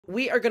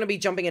we are going to be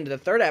jumping into the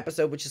third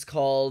episode, which is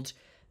called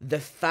The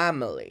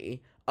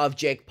Family of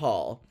Jake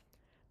Paul.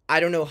 I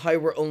don't know how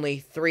we're only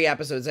 3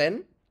 episodes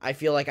in. I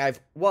feel like I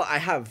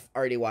have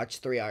already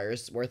watched 3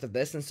 hours worth of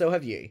this, and so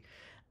have you.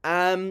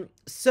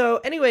 So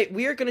anyway,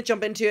 we are going to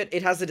jump into it.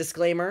 It has a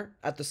disclaimer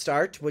at the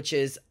start, which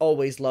is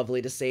always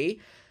lovely to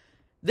see.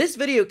 This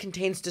video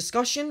contains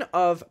discussion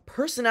of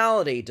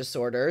personality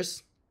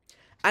disorders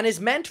and is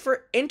meant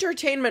for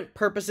entertainment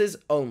purposes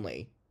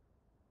only,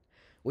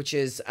 which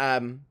is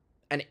an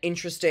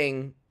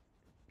interesting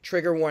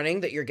trigger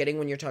warning that you're getting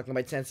when you're talking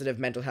about sensitive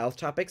mental health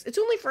topics. It's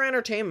only for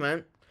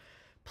entertainment.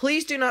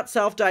 Please do not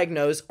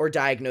self-diagnose or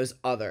diagnose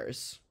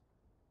others.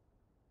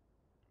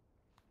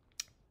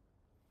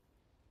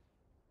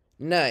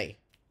 Nay,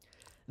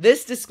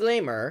 this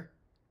disclaimer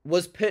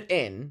was put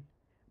in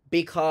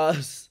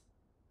because...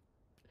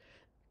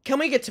 Can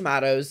we get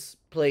tomatoes,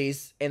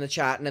 please, in the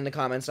chat and in the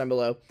comments down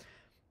below?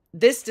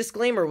 This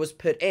disclaimer was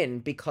put in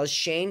because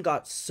Shane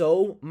got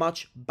so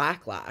much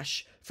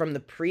backlash from the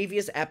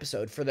previous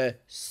episode for the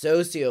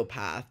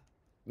sociopath,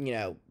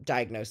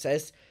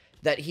 diagnosis,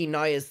 that he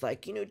now is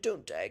like,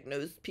 don't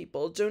diagnose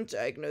people, don't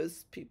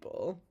diagnose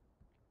people.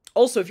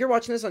 Also, if you're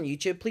watching this on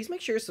YouTube, please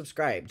make sure you're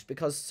subscribed,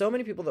 because so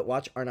many people that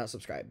watch are not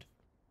subscribed.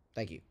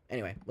 Thank you.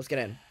 Anyway, let's get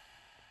in.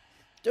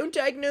 Don't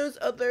diagnose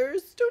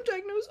others. Don't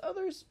diagnose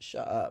others.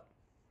 Shut up.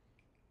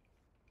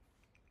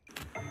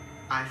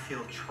 I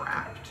feel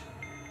trapped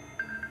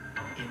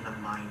in the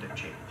mind of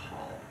Jake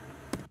Paul.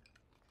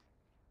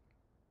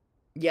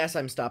 Yes,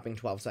 I'm stopping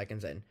 12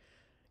 seconds in.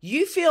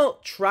 You feel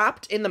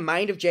trapped in the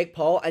mind of Jake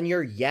Paul and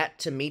you're yet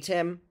to meet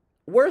him?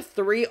 We're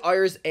 3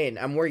 hours in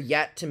and we're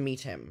yet to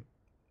meet him.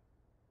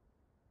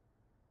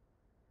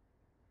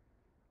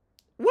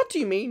 What do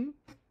you mean?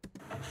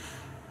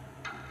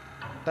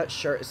 That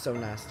shirt is so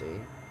nasty.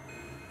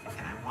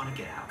 And I want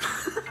to get out.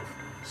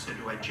 So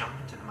do I jump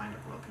into the mind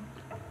of Logan?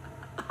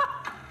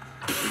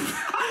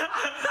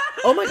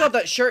 Oh my god,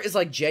 that shirt is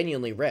like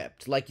genuinely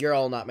ripped. Like, you're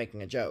all not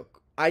making a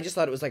joke. I just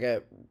thought it was like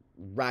a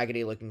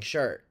raggedy looking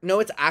shirt. No,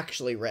 it's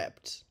actually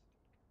ripped.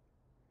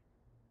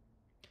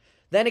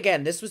 Then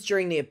again, this was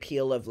during the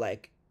appeal of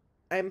like,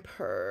 I'm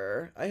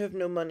poor, I have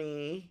no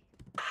money.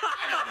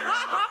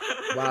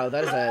 Wow,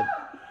 that is a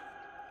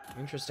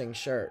interesting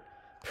shirt.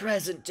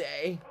 Present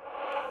day.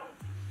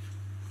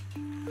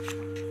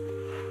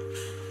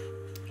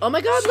 Oh my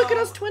god, look at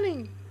us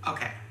twinning.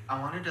 Okay, I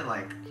wanted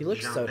to He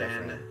looks jump so in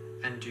different.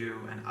 and do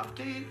an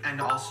update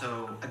and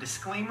also a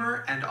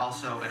disclaimer and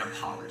also an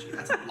apology.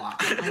 That's a lot.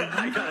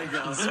 I gotta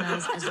go. He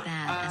smells as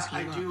bad as he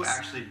I looks. do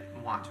actually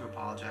want to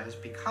apologize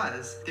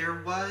because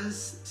there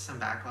was some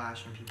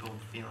backlash and people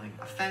feeling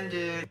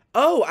offended.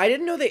 Oh, I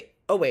didn't know they...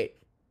 Oh, wait.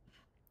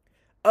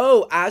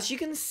 Oh, as you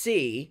can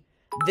see,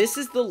 this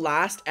is the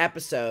last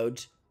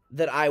episode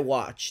that I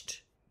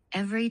watched.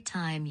 Every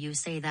time you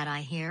say that I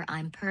hear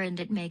I'm purr and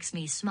it makes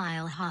me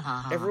smile, ha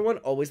ha ha. Everyone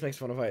always makes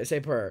fun of how I say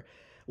purr.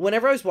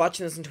 Whenever I was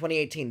watching this in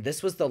 2018,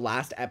 this was the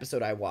last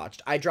episode I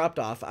watched. I dropped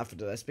off after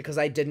this because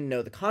I didn't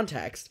know the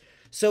context.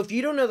 So if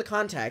you don't know the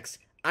context,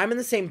 I'm in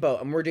the same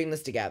boat and we're doing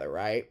this together,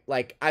 right?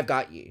 Like, I've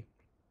got you.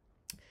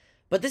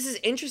 But this is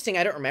interesting.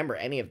 I don't remember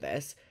any of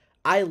this.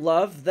 I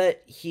love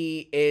that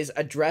he is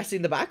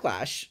addressing the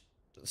backlash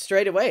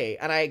straight away,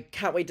 and I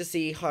can't wait to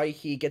see how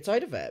he gets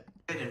out of it.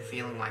 And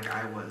feeling like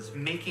I was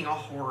making a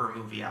horror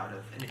movie out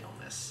of an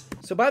illness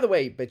So by the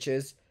way,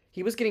 bitches,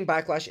 he was getting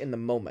backlash in the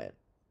moment.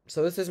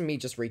 So this isn't me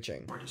just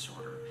reaching. or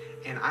disorder.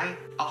 And I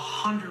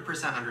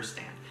 100%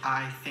 understand.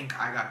 I think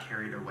I got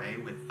carried away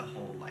with the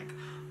whole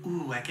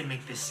ooh, I can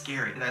make this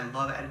scary. And I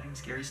love editing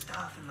scary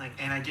stuff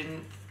and I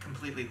didn't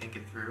completely think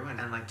it through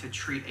and to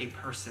treat a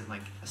person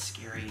like a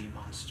scary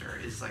monster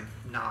is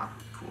not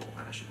cool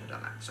and I shouldn't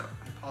have done that. So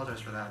I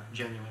apologize for that,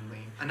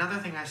 genuinely. Another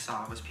thing I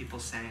saw was people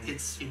saying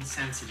it's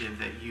insensitive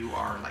that you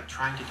are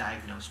trying to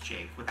diagnose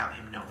Jake without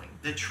him knowing.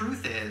 The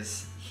truth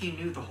is, he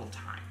knew the whole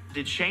time.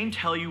 Did Shane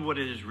tell you what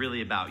it is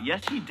really about?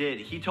 Yes, he did.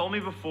 He told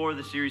me before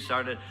the series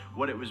started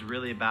what it was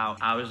really about.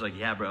 I was like,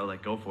 yeah, bro,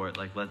 go for it.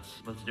 Let's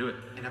do it.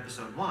 In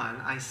episode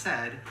 1, I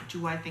said,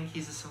 do I think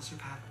he's a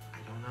sociopath? I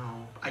don't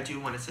know. I do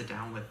want to sit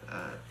down with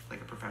a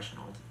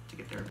professional to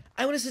get there.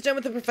 I want to sit down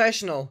with the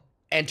professional.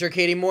 Enter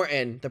Katie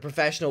Morton. The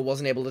professional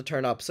wasn't able to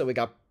turn up, so we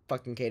got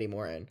fucking Katie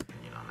Morton.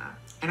 On that.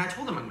 And I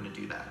told him I'm going to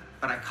do that,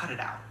 but I cut it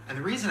out. And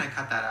the reason I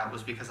cut that out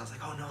was because I was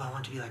like, oh no, I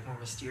want to be more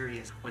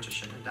mysterious, which I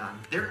shouldn't have done.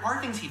 There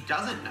are things he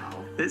doesn't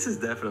know. This is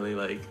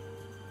definitely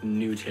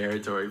new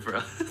territory for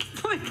us.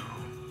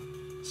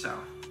 So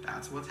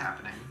that's what's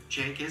happening.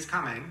 Jake is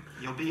coming.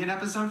 You'll be in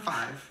episode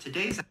 5.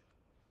 Today's...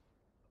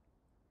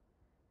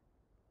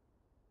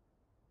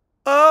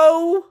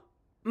 Oh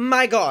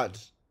my god.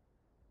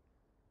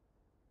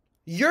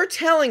 You're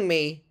telling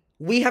me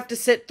we have to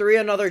sit through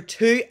another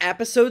 2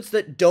 episodes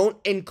that don't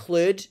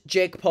include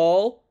Jake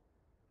Paul?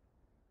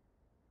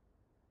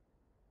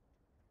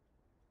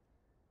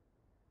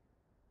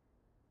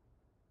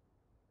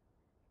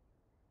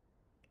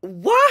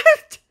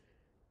 What?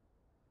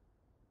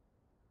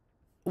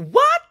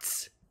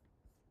 What?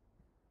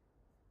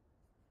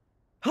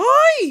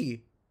 Hi!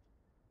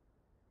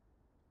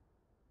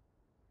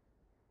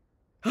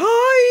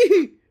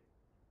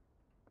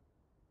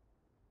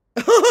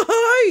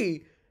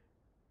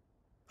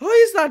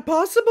 that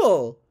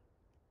possible?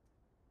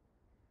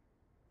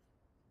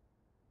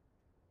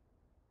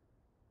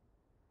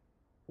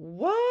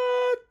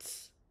 What?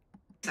 This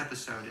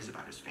episode is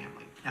about his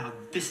family. Now,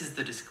 this is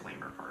the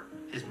disclaimer part.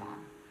 His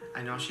mom.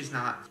 I know she's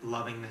not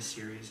loving this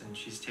series and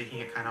she's taking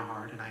it kind of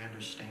hard, and I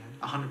understand.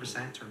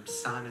 100%. It's her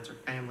son, it's her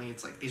family.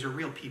 It's like, these are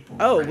real people.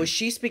 Oh, right? was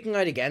she speaking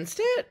out against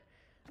it?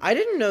 I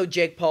didn't know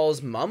Jake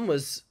Paul's mom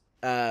was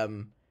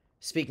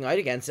speaking out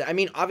against it. I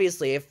mean,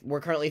 obviously, if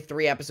we're currently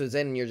 3 episodes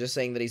in and you're just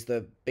saying that he's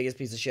the biggest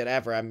piece of shit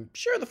ever, I'm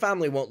sure the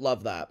family won't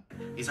love that.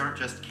 These aren't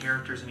just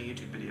characters in a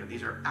YouTube video.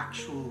 These are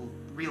actual,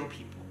 real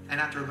people. And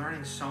after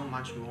learning so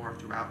much more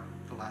throughout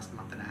the last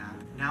month and a half,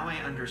 now I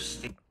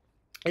understand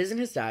Isn't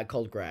his dad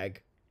called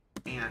Greg?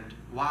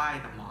 why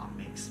the mom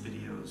makes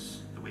videos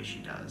the way she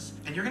does.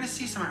 And you're gonna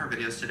see some of her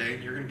videos today,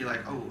 and you're gonna be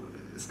like, oh,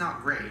 it's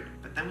not great.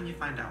 But then when you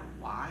find out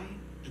why,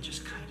 it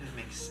just kind of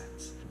makes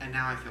sense. And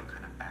now I feel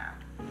kind of bad.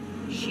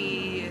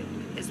 She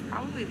is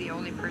probably the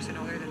only person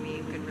older than me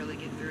who could really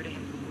get through to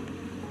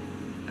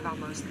him about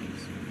most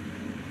things.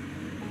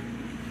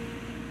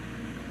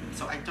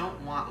 So I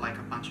don't want like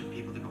a bunch of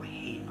people to go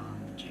hate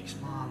on Jake's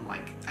mom.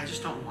 Like, I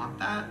just don't want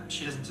that.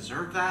 She doesn't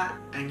deserve that,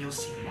 and you'll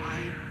see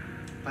why.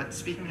 But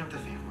speaking of the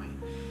family,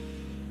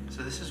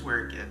 so this is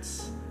where it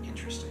gets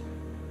interesting.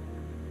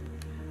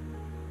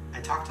 I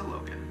talked to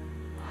Logan.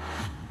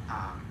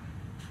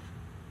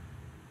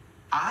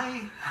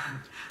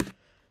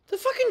 The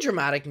fucking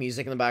dramatic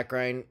music in the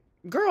background.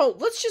 Girl,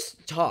 let's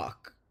just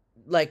talk.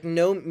 Like,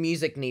 no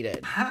music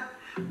needed.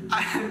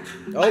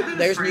 I've been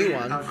there's afraid new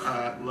one.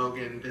 of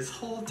Logan this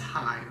whole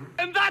time.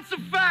 And that's a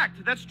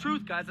fact. That's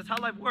truth, guys. That's how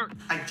life works.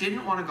 I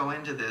didn't want to go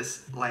into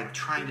this like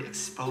trying to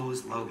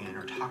expose Logan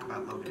or talk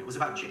about Logan. It was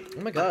about Jake.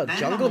 Oh my god, But then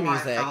jungle the more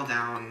music. I fell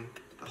down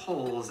the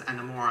holes, and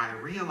the more I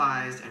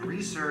realized and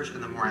researched,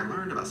 and the more I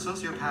learned about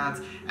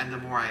sociopaths, and the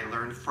more I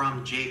learned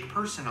from Jake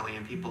personally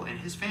and people in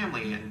his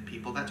family and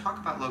people that talk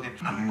about Logan.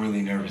 I'm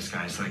really nervous,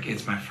 guys. Like,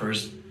 it's my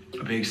first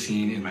big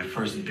scene in my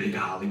first big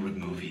Hollywood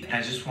movie.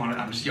 I'm just,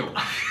 I'm just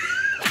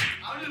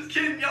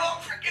kidding, y'all.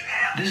 Freaking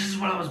hell. This is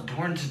what I was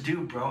born to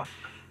do, bro.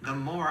 The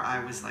more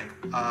I was like,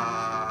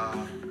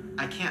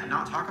 I can't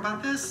not talk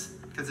about this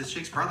because it's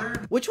Jake's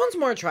brother. Which one's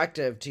more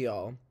attractive to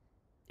y'all?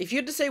 If you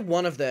had to say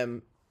one of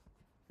them,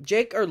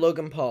 Jake or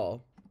Logan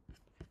Paul?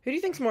 Who do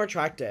you think's more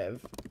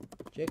attractive?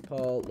 Jake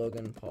Paul,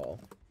 Logan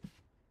Paul.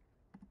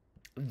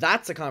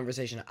 That's a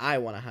conversation I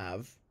want to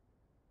have.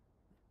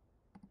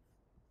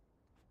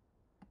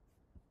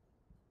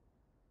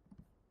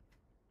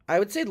 I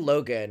would say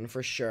Logan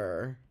for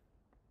sure.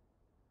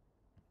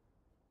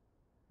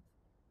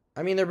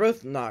 I mean, they're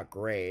both not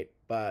great,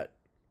 but,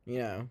 you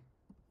know.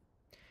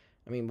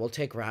 I mean, we'll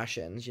take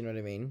rations, you know what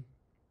I mean?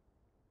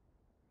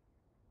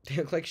 They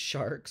look like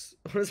sharks.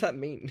 What does that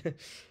mean?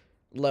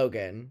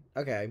 Logan.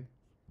 Okay.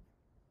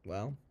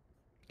 Well,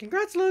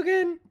 congrats,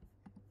 Logan.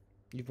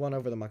 You've won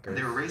over the mucker.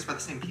 They were raised by the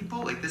same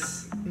people. Like,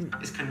 this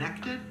is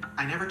connected.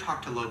 I never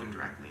talked to Logan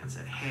directly and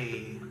said,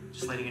 hey,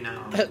 just letting you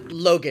know.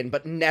 Logan,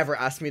 but never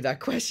ask me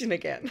that question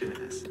again.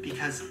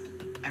 Because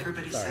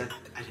everybody said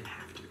I didn't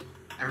have to.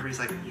 Everybody's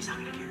like, he's not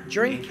gonna care.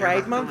 During He didn't care about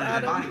Pride the Month, film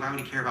of the Adam? body. Why would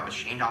he care about what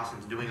Shane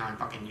Dawson's doing on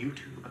fucking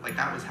YouTube? But like,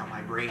 that was how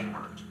my brain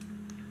worked.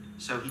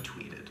 So he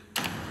tweeted,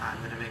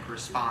 I'm gonna make a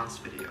response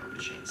video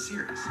to Shane's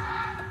series.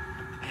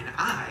 And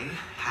I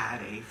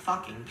had a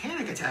fucking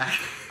panic attack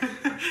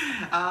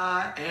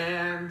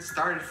and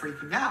started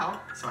freaking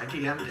out. So I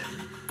DM'd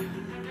him.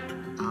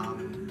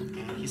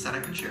 And he said I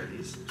can share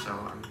these. So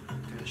I'm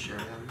gonna share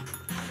them.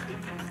 Okay.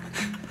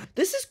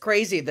 This is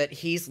crazy that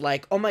he's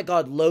like, oh my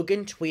god,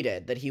 Logan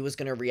tweeted that he was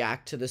going to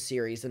react to the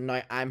series and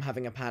now I'm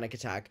having a panic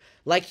attack.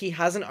 Like he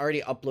hasn't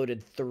already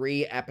uploaded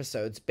 3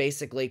 episodes,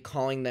 basically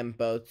calling them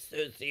both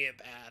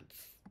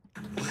sociopaths.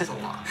 This is a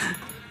lot.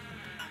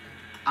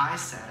 I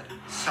said,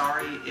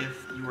 sorry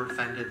if you were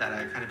offended that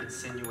I kind of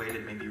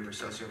insinuated maybe you were a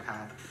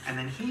sociopath. And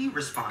then he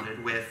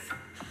responded with,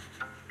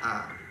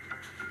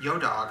 yo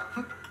dog.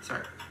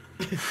 Sorry.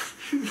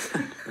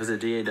 Was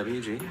it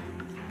D-A-W-G?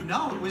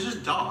 No, it was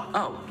just dog.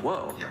 Oh,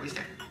 whoa. Yeah, we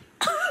stand.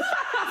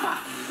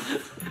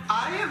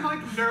 I am like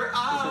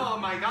oh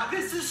my god,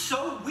 this is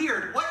so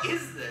weird. What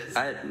is this?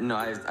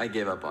 I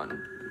gave up on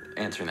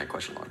answering that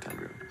question a long time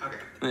ago. Okay.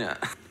 Yeah.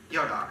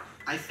 Yo dog,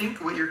 I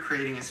think what you're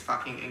creating is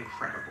fucking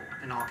incredible,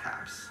 in all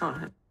caps. Oh,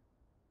 nice.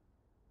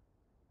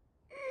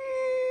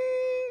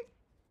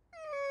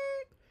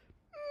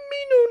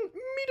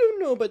 Me don't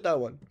know about that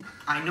one.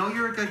 I know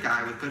you're a good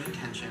guy with good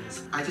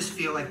intentions. I just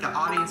feel like the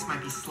audience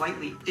might be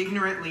slightly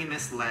ignorantly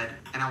misled,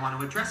 and I want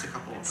to address a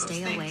couple of those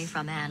Stay things. away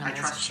from I animals,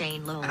 trust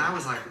Shane Lowe. And I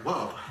was like,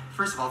 whoa.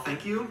 First of all,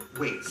 thank you.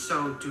 Wait,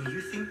 so do you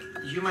think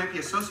you might be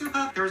a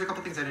sociopath? There was a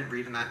couple things I didn't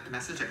read in that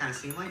message that kind of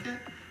seemed like it.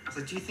 I was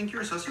like, do you think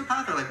you're a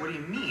sociopath? Or like, what do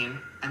you mean?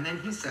 And then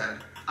he said,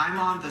 I'm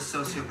on the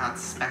sociopath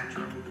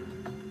spectrum.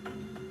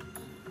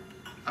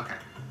 Okay.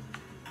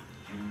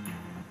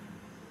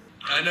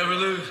 I never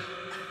lose.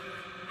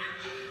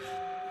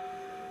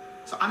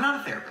 So I'm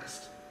not a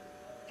therapist.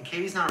 And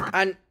Katie's not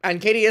around. And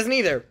Katie isn't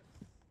either.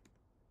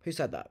 Who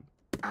said that?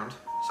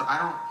 So So I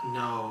don't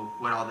know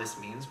what all this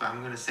means, but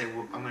I'm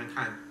gonna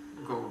kind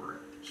of go over it.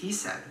 He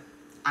said,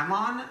 I'm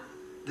on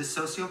the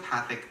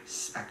sociopathic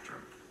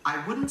spectrum.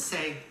 I wouldn't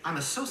say I'm a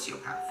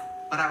sociopath,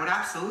 but I would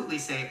absolutely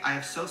say I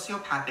have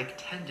sociopathic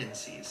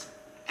tendencies.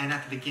 And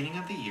at the beginning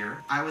of the year,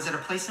 I was at a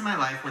place in my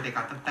life where they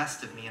got the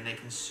best of me and they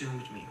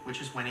consumed me,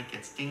 which is when it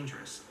gets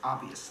dangerous,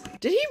 obviously.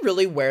 Did he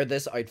really wear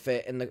this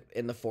outfit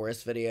in the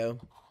forest video?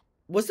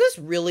 Was this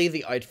really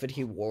the outfit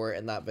he wore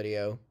in that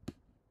video?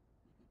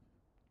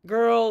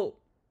 Girl.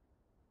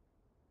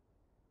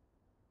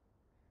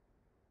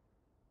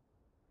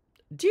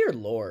 Dear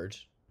Lord.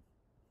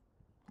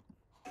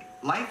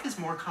 Life is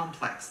more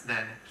complex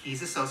than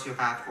he's a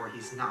sociopath or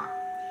he's not.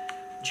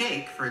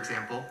 Jake, for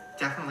example,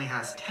 definitely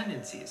has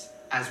tendencies,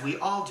 as we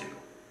all do.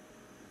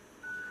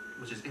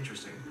 Which is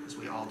interesting, as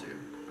we all do.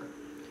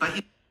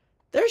 But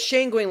There's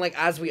Shane going, like,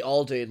 as we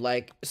all do,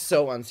 like,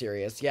 so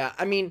unserious. Yeah,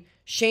 I mean,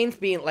 Shane's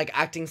being, like,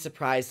 acting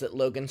surprised that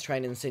Logan's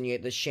trying to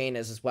insinuate that Shane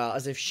is as well,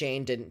 as if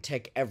Shane didn't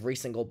tick every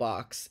single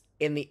box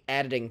in the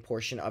editing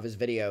portion of his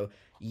video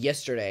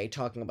yesterday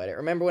talking about it.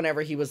 Remember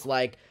whenever he was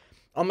like,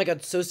 oh my god,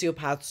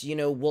 sociopaths, you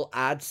know, will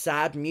add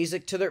sad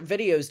music to their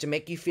videos to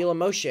make you feel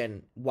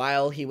emotion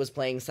while he was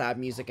playing sad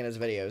music in his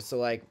videos. So,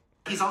 like...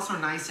 He's also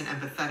nice and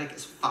empathetic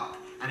as fuck.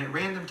 And at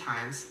random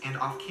times, and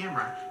off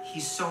camera,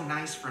 he's so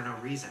nice for no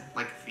reason.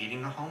 Like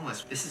feeding the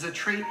homeless. This is a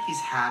trait he's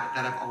had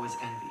that I've always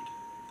envied.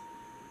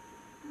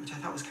 Which I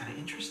thought was kind of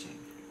interesting.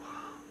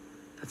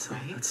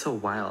 That's so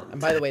wild. And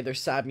by the way, there's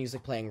sad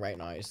music playing right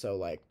now, so,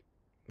 like,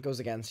 it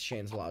goes against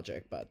Shane's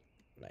logic, but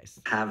nice.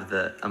 Have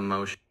the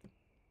emotion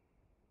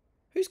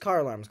Whose car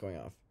alarm's going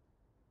off?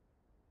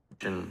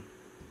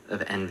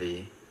 of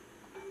envy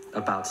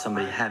about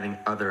somebody having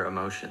other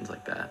emotions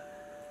like that.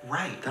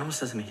 Right. That almost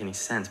doesn't make any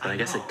sense, but I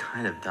guess it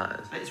kind of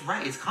does. It's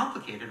right. It's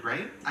complicated,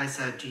 right? I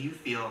said, do you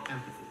feel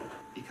empathy?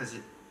 Because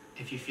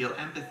if you feel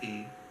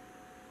empathy,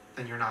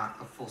 then you're not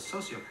a full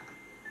sociopath.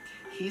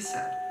 He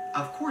said,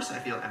 of course I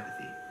feel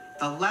empathy.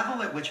 The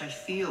level at which I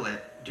feel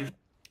it...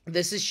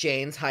 This is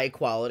Shane's high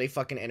quality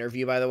fucking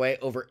interview, by the way,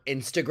 over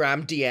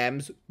Instagram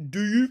DMs.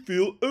 Do you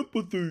feel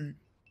empathy?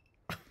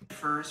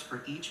 differs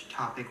for each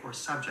topic or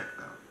subject,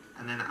 though.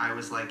 And then I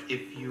was like,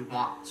 if you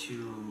want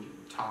to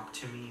talk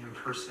to me in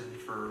person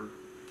for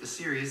the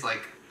series,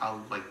 like,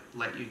 I'll, like,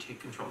 let you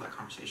take control of that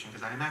conversation,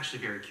 because I'm actually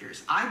very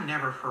curious. I've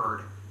never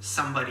heard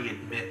somebody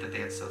admit that they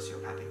had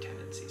sociopathic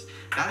tendencies.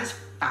 That is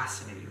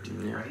fascinating to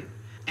me, right?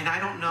 And I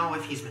don't know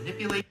if he's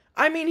manipulating...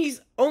 I mean,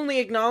 he's only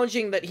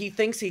acknowledging that he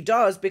thinks he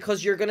does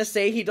because you're gonna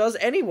say he does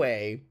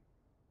anyway.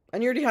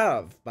 And you already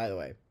have, by the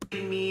way.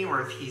 ...me,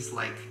 or if he's,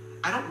 like...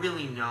 I don't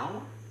really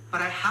know,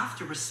 but I have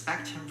to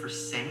respect him for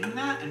saying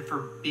that and for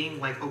being,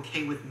 like,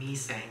 okay with me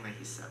saying that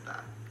he said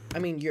that. I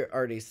mean, you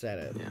already said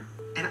it. Yeah.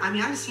 And, I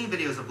mean, I've seen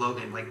videos of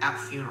Logan, like, at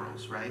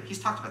funerals, right? He's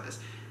talked about this.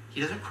 He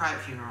doesn't cry at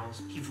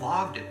funerals. He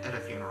vlogged it at a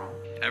funeral.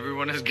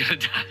 Everyone is gonna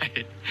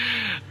die.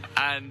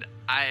 And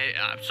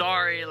I'm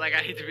sorry, like, I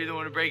hate to be the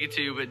one to break it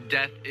to you, but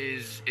death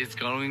is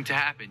going to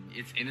happen.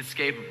 It's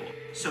inescapable.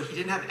 So he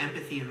didn't have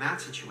empathy in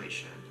that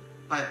situation.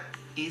 But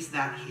is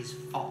that his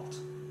fault?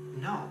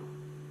 No.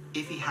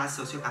 If he has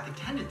sociopathic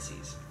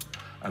tendencies.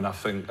 And I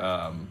think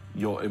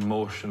you're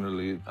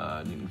emotionally, you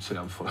can say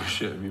I'm full of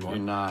shit if you want.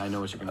 You're not, I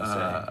know what you're going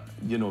to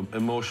say. You know,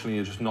 emotionally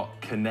you're just not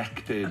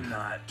connected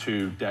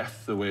to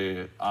death the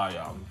way I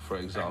am, for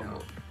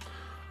example.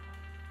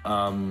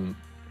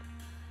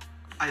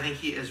 I think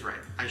he is right.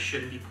 I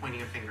shouldn't be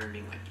pointing a finger and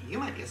being like, you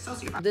might be a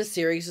sociopath. This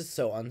series is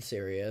so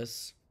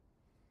unserious.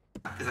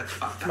 Because that's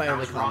fucked up. My I only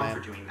was wrong comment.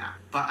 for doing that.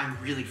 But I'm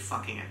really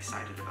fucking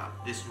excited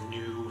about this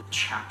new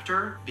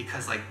chapter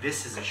because, like,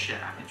 this is a shit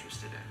I'm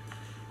interested in.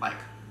 Like,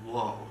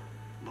 whoa.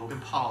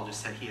 Logan Paul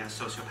just said he has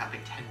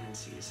sociopathic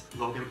tendencies.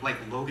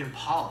 Logan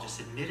Paul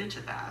just admitted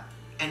to that.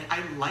 And I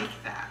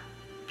like that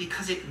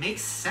because it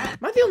makes sense. Am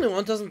I the only one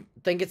who doesn't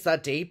think it's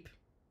that deep?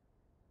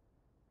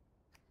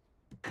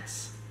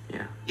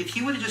 Yeah. If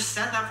he would have just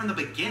said that from the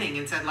beginning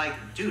and said, like,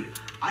 dude,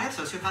 I have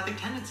sociopathic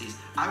tendencies.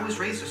 I was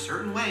raised a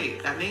certain way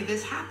that made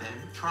this happen.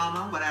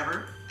 Trauma,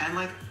 whatever. And,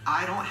 like,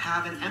 I don't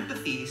have an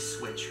empathy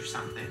switch or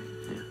something.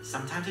 Yeah.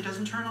 Sometimes it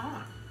doesn't turn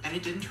on. And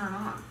it didn't turn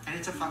on. And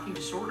it's a fucking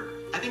disorder.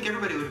 I think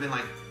everybody would have been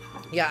like...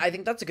 Yeah, I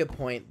think that's a good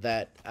point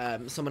that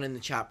someone in the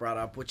chat brought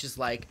up, which is,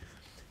 like,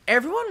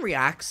 everyone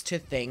reacts to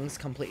things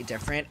completely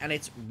different, and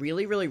it's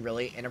really, really,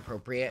 really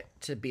inappropriate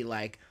to be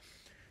like,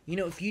 you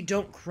know, if you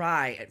don't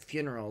cry at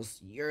funerals,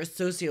 you're a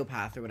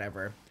sociopath or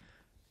whatever.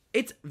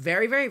 It's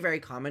very, very, very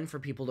common for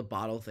people to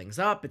bottle things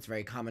up. It's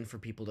very common for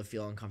people to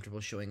feel uncomfortable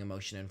showing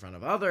emotion in front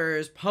of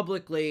others,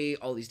 publicly,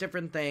 all these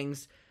different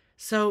things.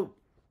 So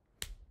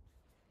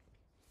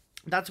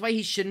that's why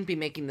he shouldn't be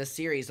making this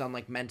series on,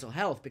 like, mental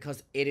health,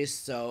 because it is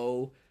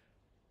so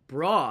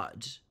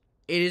broad.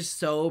 It is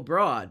so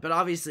broad. But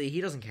obviously, he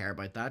doesn't care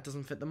about that. It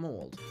doesn't fit the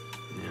mold.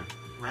 Yeah.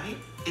 Right?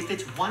 If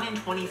it's 1 in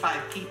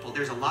 25 people,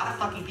 there's a lot of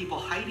fucking people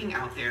hiding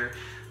out there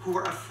who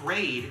are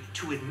afraid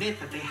to admit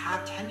that they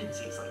have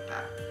tendencies like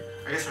that.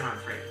 I guess they're not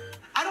afraid.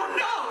 I don't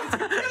know! it's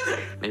confusing.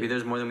 Maybe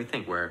there's more than we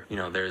think where, you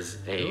know, there's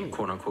a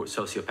quote-unquote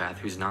sociopath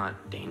who's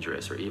not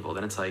dangerous or evil.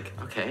 Then it's like,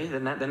 okay,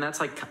 then that's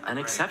like an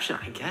exception,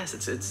 I guess.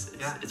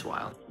 It's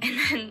wild. And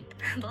then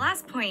the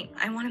last point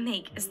I want to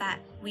make is that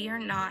we are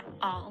not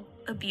all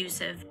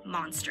abusive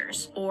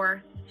monsters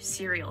or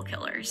serial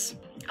killers.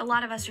 A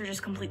lot of us are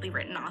just completely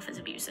written off as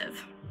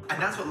abusive.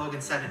 And that's what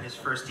Logan said in his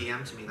first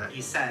DM to me, that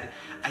he said,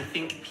 I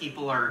think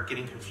people are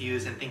getting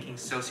confused and thinking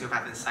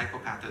sociopath and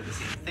psychopath are the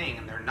same thing,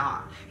 and they're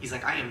not. He's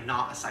like, I am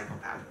not a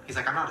psychopath. He's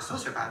like, I'm not a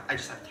sociopath, I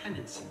just have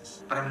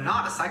tendencies. But I'm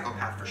not a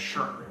psychopath for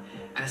sure.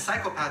 And a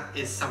psychopath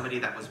is somebody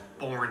that was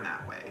born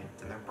that way.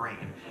 It's in their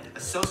brain.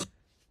 A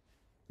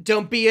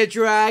Don't be a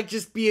drag,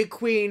 just be a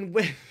queen.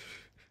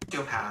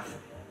 sociopath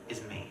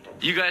is made.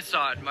 You guys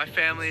saw it. My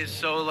family is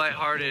so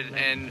lighthearted,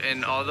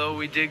 and although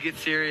we did get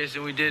serious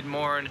and we did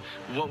mourn,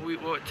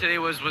 what today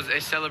was a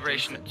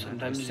celebration.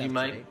 Sometimes you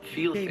might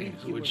feel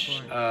things,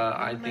 which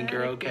I think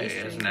are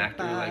okay. As an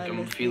actor, like,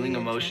 I'm feeling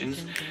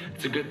emotions.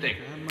 It's a good thing.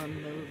 Are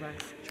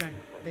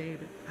we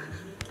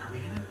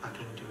gonna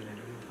fucking do an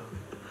interview, Logan?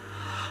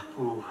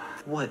 Ooh.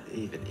 What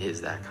even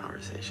is that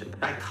conversation?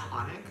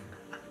 Iconic.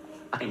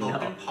 I know.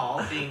 Logan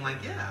Paul being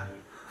like, yeah,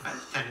 I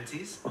have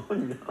tendencies. Oh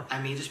no.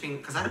 I mean, just being,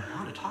 because I don't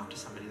want to talk to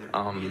somebody that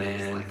Oh, really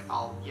is man. like,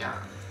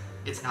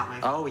 it's not my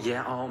Oh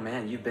yeah, oh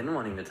man, you've been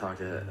wanting to talk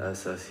to a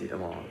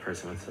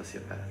person with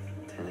sociopath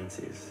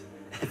tendencies.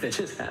 If it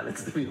just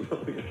happens to be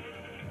Logan.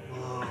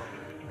 Whoa.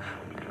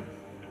 Oh man.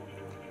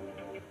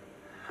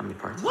 How many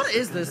parts? What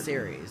is this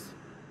series?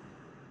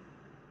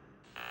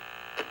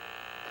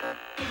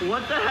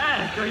 What the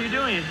heck are you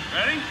doing?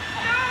 Ready?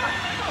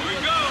 Here we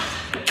go.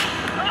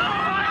 Oh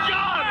my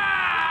god!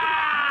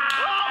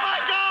 Oh my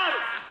god!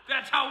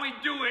 That's how we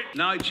do it.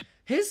 Now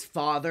His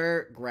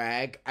father,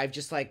 Greg,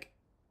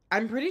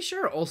 I'm pretty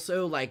sure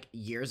also, like,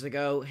 years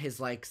ago, his,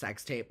 like,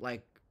 sex tape,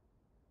 like,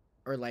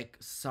 or, like,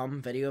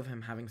 some video of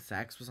him having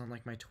sex was on,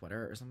 like, my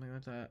Twitter or something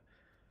like that.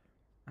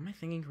 Am I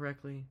thinking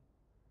correctly?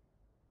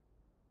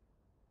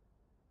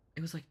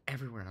 It was, like,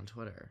 everywhere on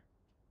Twitter.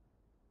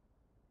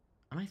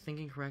 Am I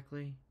thinking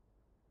correctly?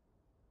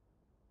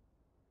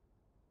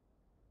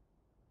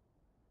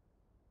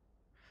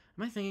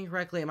 Am I thinking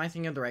correctly? Am I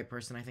thinking of the right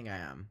person? I think I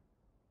am.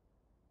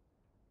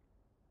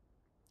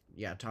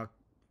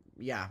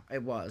 Yeah,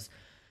 it was.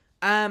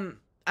 And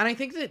I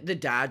think that the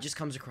dad just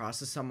comes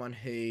across as someone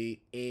who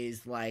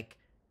is, like,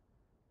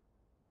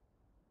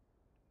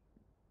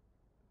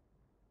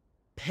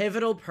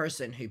 pivotal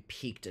person who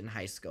peaked in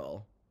high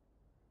school.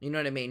 You know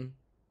what I mean?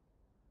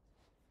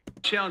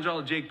 challenge all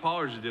the Jake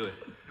Paulers to do it.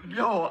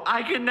 No,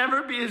 I can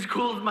never be as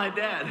cool as my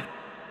dad.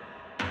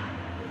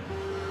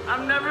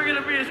 I'm never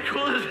gonna be as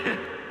cool as him.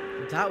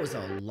 That was a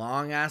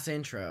long-ass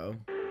intro.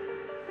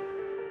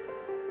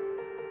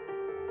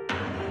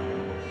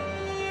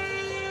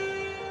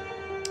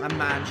 A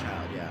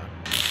man-child, yeah.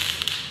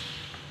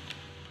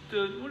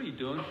 Dude, what are you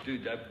doing?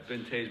 Dude, I've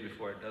been tased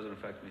before. It doesn't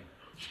affect me.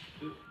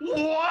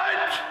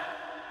 What?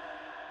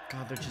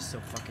 God, they're just so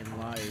fucking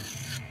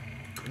live.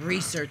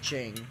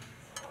 Researching.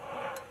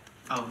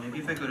 Oh, maybe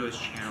if I go to his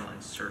channel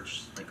and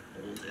search, like,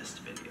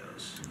 oldest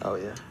videos. Oh,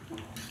 yeah.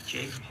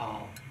 Jake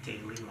Paul,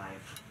 Daily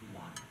Life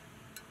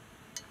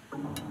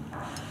 1.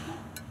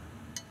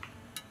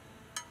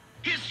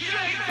 It's Jake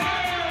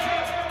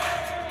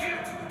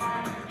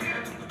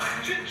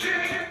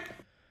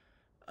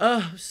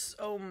Oh,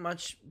 so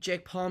much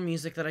Jake Paul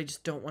music that I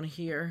just don't want to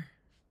hear.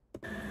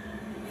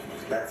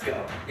 Let's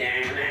go.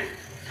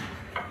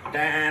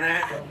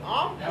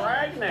 I'm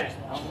pregnant.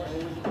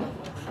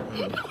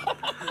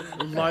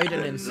 Loud and The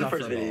first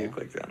insufferable. video you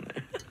clicked on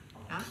there.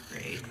 Not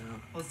great.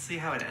 Let's see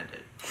how it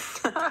ended.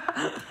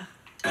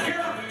 Get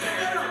him!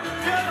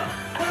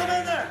 Put him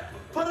in there!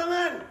 Put him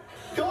in!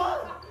 Go on!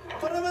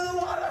 Put him in the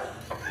water!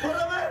 Put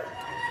him in!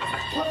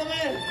 Put him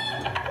in!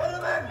 Put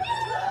him in!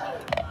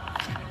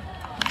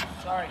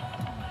 Sorry.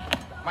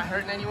 Am I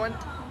hurting anyone?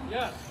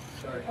 Yes.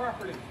 Sorry.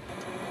 Property.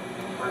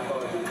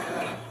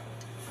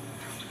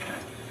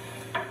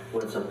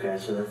 What's up,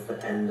 guys? So that's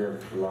the end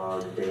of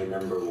vlog day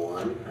number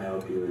 1. I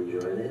hope you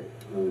enjoyed it.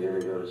 I'm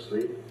gonna go to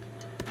sleep.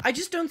 I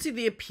just don't see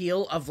the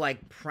appeal of,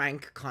 like,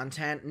 prank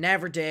content.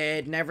 Never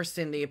did. Never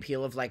seen the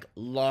appeal of, like,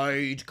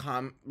 loud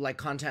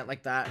content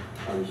like that.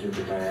 I'm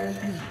super tired.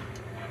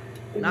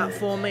 Not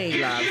for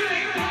me, love.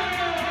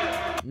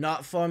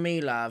 Not for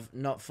me, love.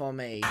 Not for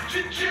me. Not for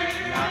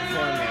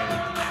me.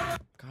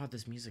 God,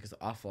 this music is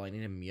awful. I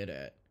need to mute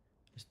it.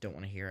 I just don't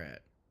want to hear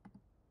it.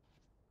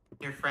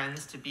 Your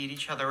friends to beat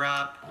each other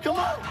up. Come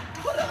on!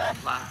 Put him in!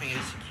 Laughing at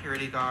a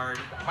security guard.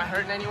 Am I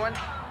hurting anyone?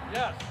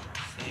 Yes.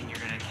 Saying you're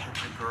gonna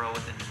catch a girl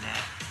with a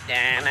net.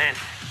 Damn it.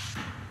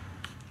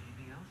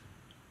 Anything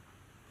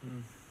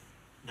else?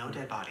 No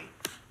dead body.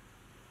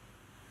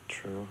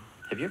 True.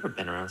 Have you ever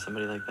been around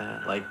somebody like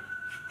that? Like,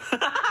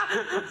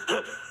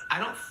 I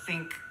don't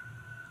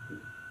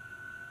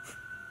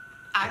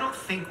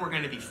think we're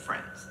gonna be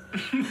friends.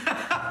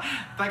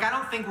 Like, I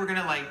don't think we're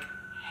gonna, like,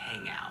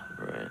 hang out.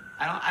 right.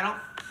 I don't.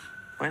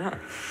 Why not?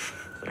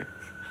 Sorry.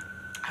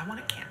 I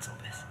want to cancel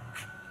this.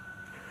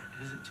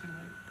 Is it too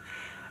late?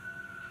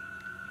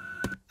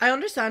 I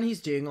understand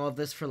he's doing all of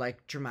this for,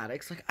 like,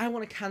 dramatics. Like, I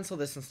want to cancel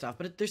this and stuff.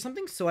 But there's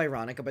something so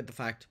ironic about the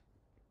fact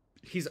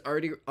he's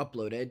already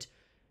uploaded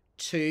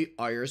 2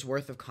 hours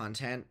worth of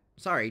content.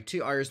 Sorry,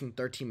 2 hours and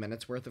 13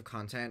 minutes worth of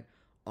content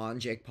on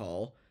Jake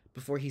Paul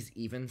before he's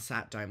even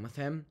sat down with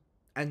him.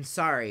 And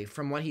sorry,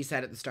 from what he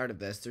said at the start of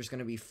this, there's going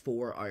to be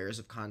 4 hours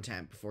of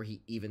content before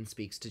he even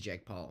speaks to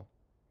Jake Paul.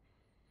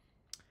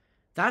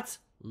 That's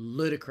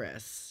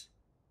ludicrous.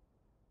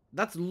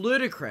 That's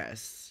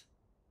ludicrous.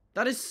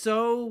 That is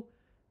so...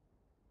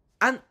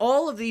 And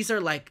all of these are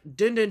like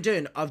dun dun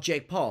dun of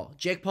Jake Paul.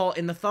 Jake Paul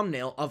in the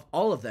thumbnail of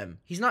all of them.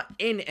 He's not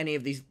in any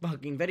of these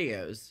fucking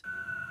videos.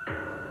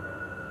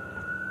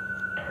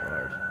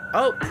 Lord.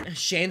 Oh,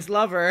 Shane's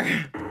lover.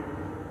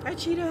 Hi,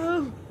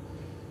 Cheeto.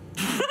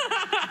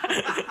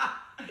 I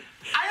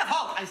have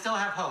hope. I still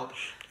have hope.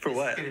 For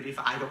what? It's gonna be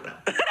fun. I don't know.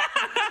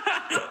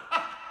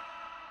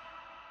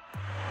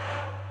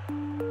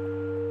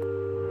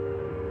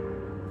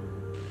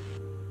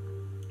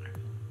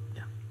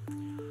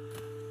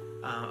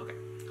 Okay.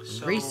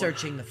 So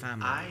Researching the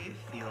family. I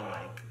feel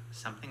like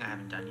something I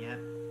haven't done yet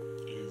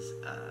is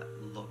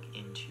look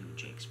into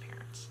Jake's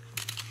parents.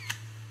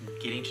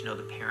 Getting to know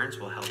the parents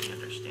will help me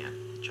understand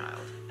the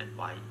child and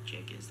why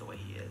Jake is the way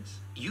he is.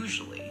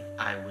 Usually,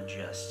 I would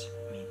just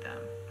meet them,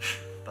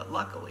 but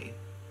luckily,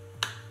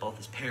 both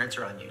his parents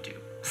are on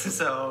YouTube.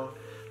 So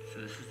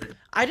this is the...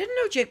 I didn't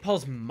know Jake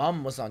Paul's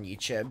mum was on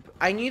YouTube.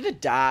 I knew the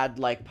dad,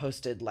 like,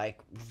 posted, like,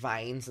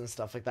 vines and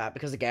stuff like that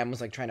because, again,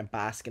 was, like, trying to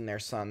bask in their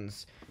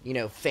son's, you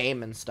know,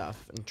 fame and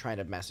stuff and trying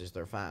to message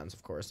their fans,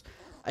 of course.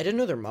 I didn't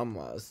know their mum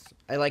was.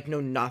 I, like,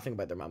 know nothing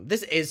about their mum.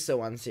 This is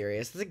so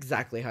unserious. This is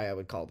exactly how I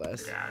would call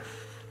this. Dad.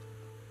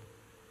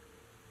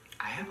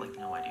 I have, like,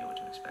 no idea what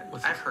to expect.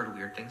 I've heard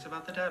weird things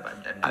about the dad, but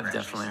I've never I've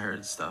definitely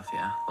heard stuff,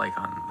 yeah. Like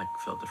on, like,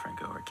 Phil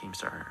DeFranco or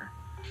Keemstar.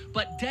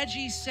 But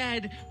Deji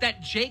said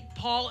that Jake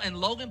Paul and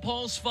Logan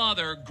Paul's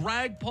father,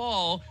 Greg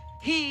Paul,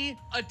 he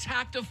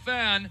attacked a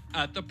fan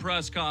at the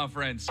press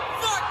conference. Fuck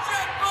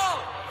Jake Paul!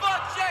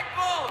 Fuck Jake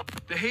Paul!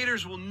 The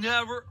haters will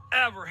never,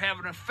 ever have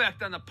an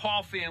effect on the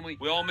Paul family.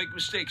 We all make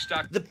mistakes,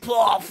 Doc. The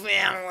Paul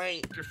family!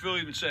 Dr. Phil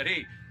even said,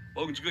 hey,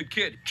 Logan's a good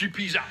kid.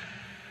 GP's out.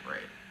 Right.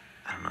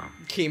 I don't know.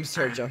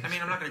 Keemstar jump. I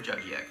mean, I'm not going to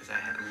judge yet because I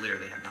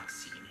literally have not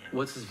seen him.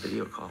 What's this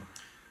video called?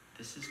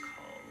 This is called...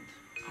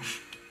 Oh,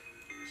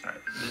 sorry.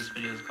 This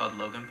video is called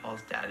Logan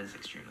Paul's Dad is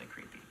Extremely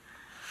Creepy.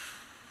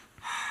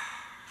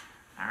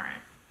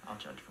 Alright. I'll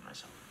judge for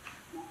myself.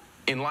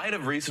 In light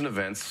of recent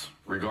events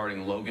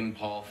regarding Logan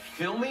Paul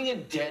filming a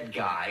dead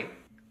guy,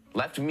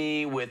 left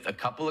me with a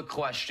couple of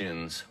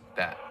questions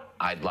that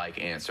I'd like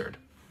answered.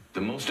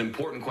 The most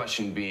important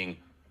question being,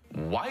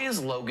 why is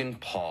Logan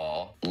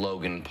Paul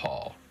Logan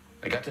Paul?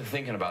 I got to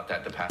thinking about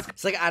that the past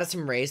It's like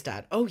Addison Rae's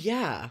dad. Oh,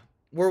 yeah.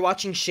 We're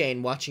watching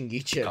Shane watching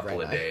YouTube couple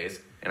right of now. days,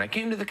 and I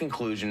came to the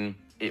conclusion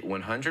it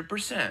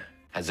 100%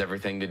 has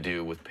everything to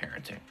do with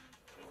parenting.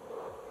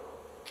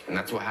 And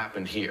that's what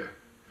happened here.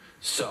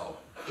 So,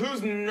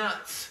 whose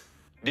nuts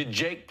did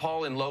Jake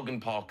Paul and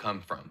Logan Paul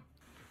come from?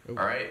 All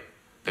right?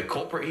 The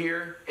culprit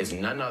here is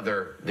none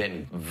other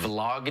than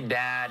Vlog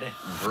Dad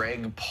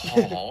Greg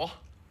Paul.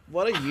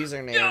 What a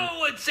username. Yo,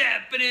 what's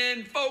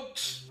happening,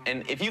 folks?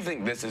 And if you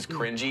think this is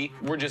cringy,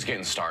 we're just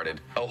getting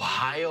started.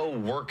 Ohio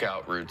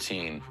workout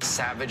routine,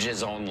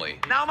 savages only.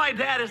 Now my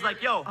dad is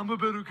like, yo, I'm a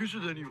better kisser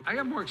than you. I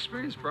got more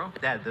experience, bro.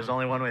 Dad, there's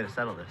only one way to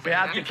settle this. We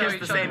have to kiss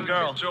the same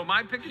girl. So am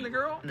I picking the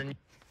girl?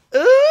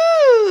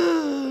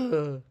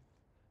 Ooh.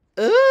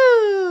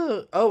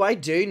 Ooh. Oh, I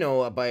do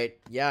know about...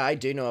 Yeah, I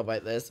do know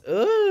about this.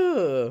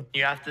 Ooh.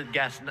 You have to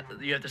guess.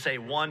 You have to say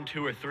 1,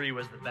 2, or 3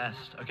 was the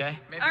best, okay?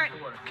 Maybe right.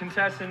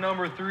 Contestant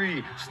number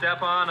 3,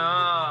 step on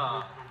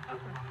up.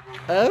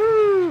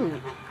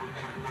 Oh.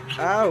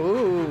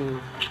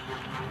 Oh.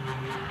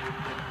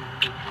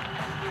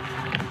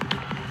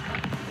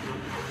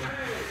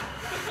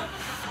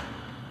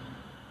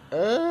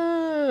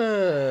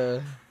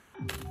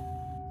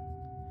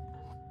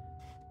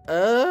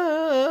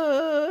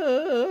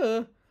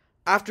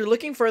 After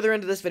looking further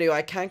into this video,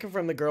 I can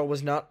confirm the girl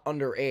was not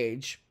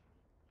underage,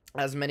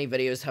 as many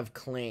videos have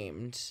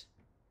claimed.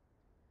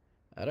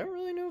 I don't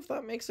really know if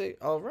that makes it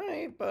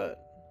alright,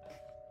 but...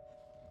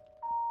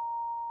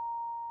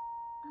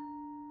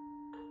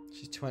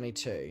 She's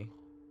 22.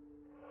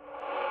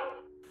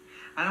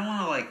 I don't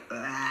want to, like...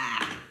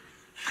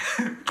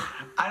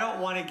 I don't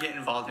want to get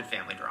involved in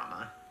family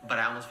drama, but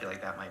I almost feel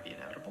like that might be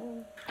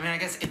inevitable. I mean, I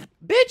guess if...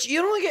 Bitch, you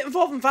don't want to get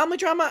involved in family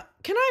drama?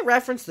 Can I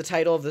reference the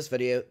title of this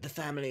video? The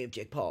Family of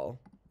Jake Paul.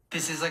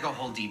 This is like a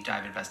whole deep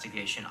dive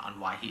investigation on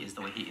why he is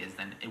the way he is,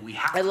 then we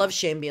have I love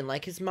Shane being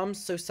like, his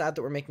mom's so sad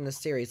that we're making this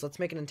series. Let's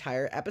make an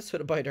entire episode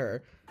about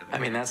her. I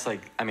mean, that's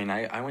like,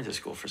 I went to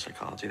school for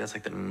psychology. That's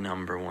like the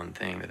 #1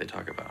 thing that they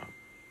talk about.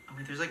 I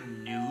mean, there's like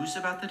news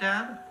about the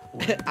dad?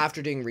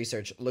 After doing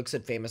research, looks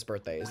at famous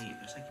birthdays. Wait,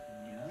 there's like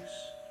news?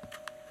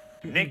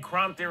 Nick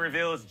Crompton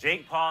reveals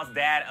Jake Paul's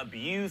dad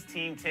abused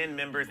Team 10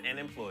 members and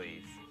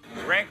employees.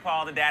 Greg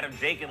Paul, the dad of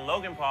Jake and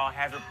Logan Paul,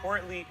 has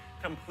reportedly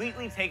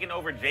completely taken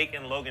over Jake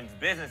and Logan's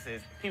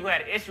businesses. People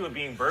had an issue with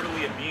being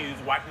verbally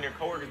abused, watching their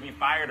coworkers be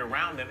fired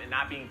around them, and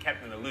not being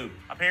kept in the loop.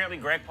 Apparently,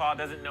 Greg Paul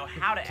doesn't know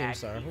how to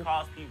act. He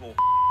calls people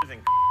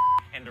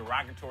and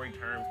derogatory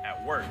terms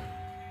at work.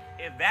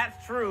 If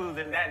that's true,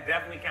 then that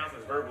definitely counts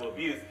as verbal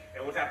abuse,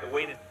 and we'll have to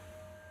wait.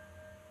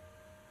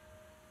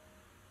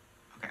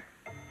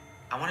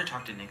 I want to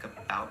talk to Nick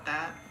about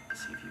that.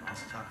 See if he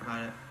wants to talk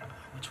about it.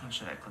 Which one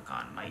should I click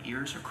on? My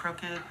ears are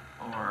crooked,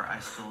 or I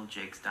stole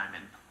Jake's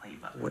diamond play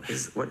button? What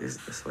is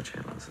this? What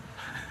channel is it?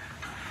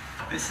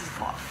 This is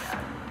Vlog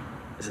Dad.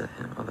 Is that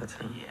him? Oh, that's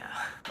him. Yeah.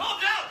 Calm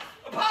down!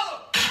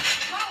 Apollo!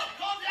 Apollo,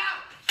 calm down!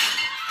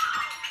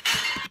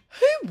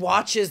 Who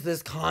watches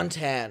this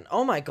content?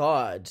 Oh my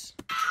god.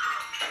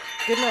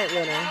 Good night,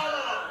 Leonard.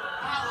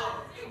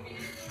 Apollo!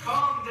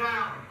 Calm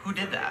down! Who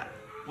did that?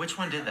 Which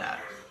one did that?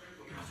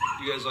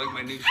 You guys like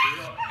my new shirt?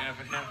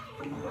 Half and half.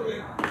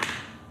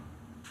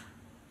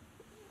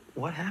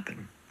 What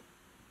happened?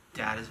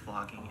 Dad is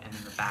vlogging, and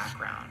in the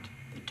background,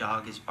 the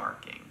dog is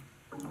barking.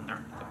 And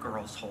the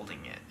girl's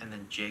holding it, and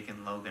then Jake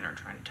and Logan are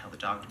trying to tell the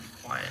dog to be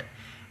quiet.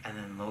 And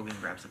then Logan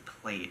grabs a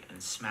plate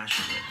and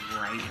smashes it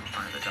right in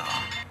front of the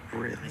dog.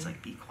 Really? And he's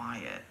like, be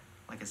quiet.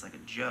 Like it's like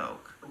a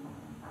joke.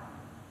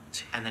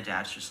 And the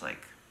dad's just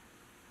like,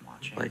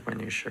 watching. Like my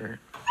new shirt.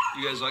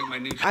 You guys like my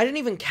new shirt? I didn't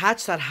even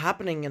catch that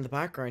happening in the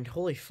background.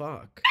 Holy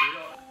fuck.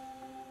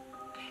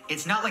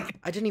 It's not like...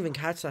 I didn't even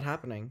catch that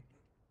happening.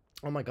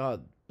 Oh my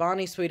god.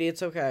 Bonnie, sweetie,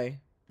 it's okay.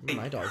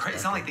 My dog's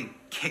It's not like they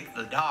kicked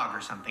the dog or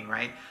something,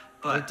 right?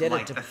 But They did it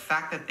like to- the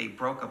fact that they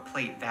broke a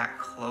plate that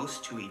close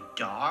to a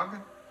dog...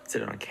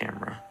 Did it on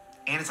camera.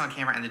 And it's on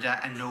camera, and the dad,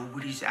 and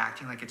nobody's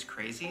acting like it's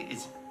crazy.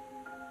 It's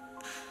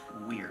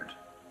weird,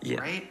 Yeah.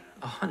 right?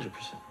 100%.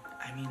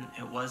 I mean,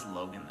 it was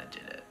Logan that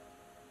did it.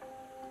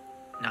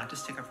 Not to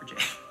stick up for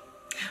Jake,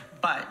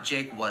 but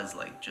Jake was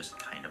like just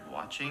kind of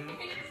watching.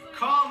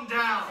 Calm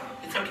down!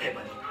 It's okay,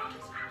 buddy.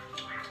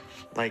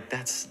 Like,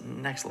 that's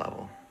next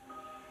level.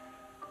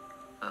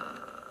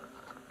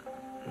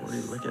 What are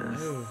you looking at?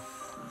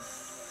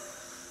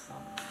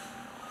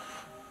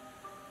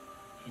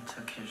 He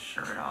took his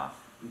shirt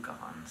off,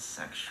 gone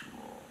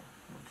sexual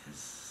with his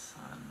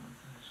son.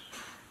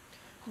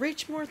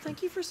 Rachmore,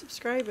 thank you for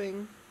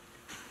subscribing.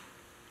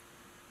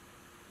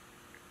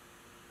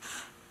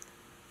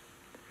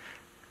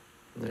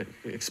 They're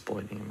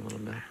exploiting him a little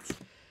bit.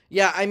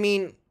 Yeah, I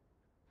mean,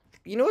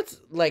 you know what's,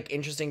 like,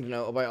 interesting to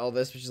know about all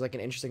this, which is, like,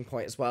 an interesting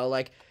point as well?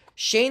 Like,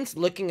 Shane's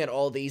looking at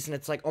all these, and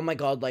it's like, oh my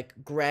god, like,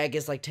 Greg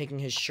is, like, taking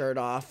his shirt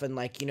off and,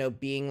 like, you know,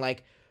 being,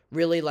 like,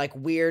 really, like,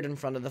 weird in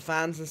front of the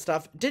fans and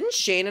stuff. Didn't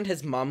Shane and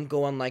his mom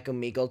go on, like,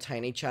 Omegle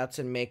Tiny Chats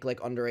and make, like,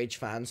 underage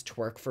fans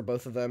twerk for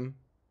both of them?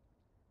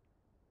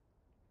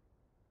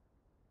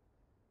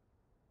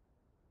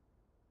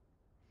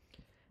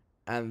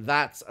 And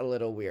that's a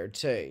little weird,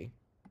 too.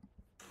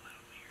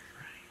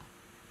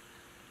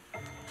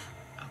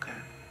 Okay.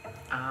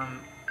 I'm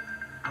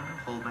gonna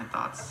hold my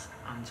thoughts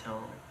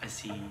until I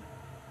see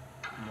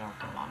more of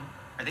her mom.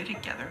 Are they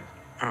together?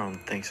 I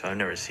don't think so. I've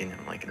never seen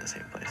them, like, in the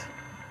same place.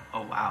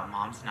 Oh wow,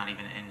 mom's not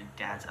even in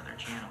dad's other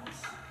channels.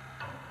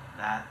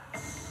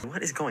 That's...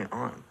 What is going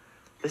on?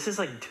 This is,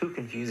 like, too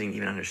confusing to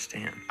even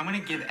understand. I'm gonna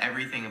give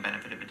everything a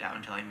benefit of a doubt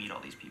until I meet all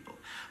these people.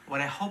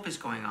 What I hope is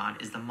going on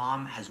is the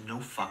mom has no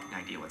fucking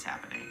idea what's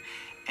happening.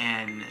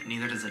 And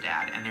neither does the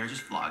dad, and they're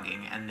just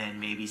vlogging, and then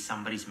maybe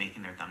somebody's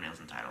making their thumbnails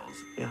and titles.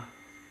 Yeah.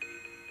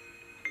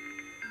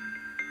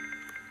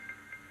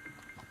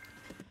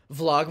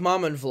 Vlog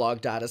mom and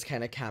vlog dad is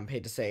kind of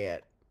campy to say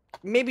it.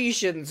 Maybe you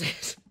shouldn't say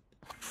it.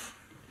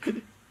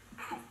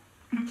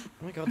 Oh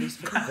my god, these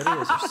fucking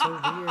videos are so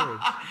weird.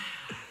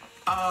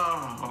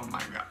 Oh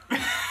my god.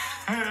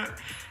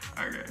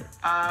 Okay.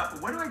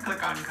 What do I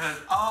click on? Cause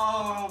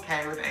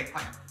okay, with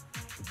eggplant.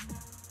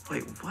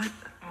 Wait, what?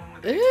 Oh,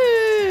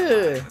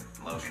 Ew.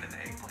 Logan and the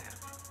eggplant.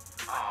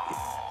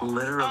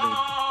 Literally.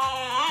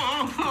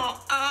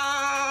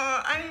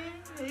 I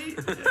hate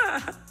it.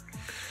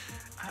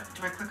 Do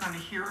I click on the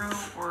hero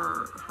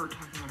or her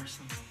talking about her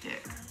son's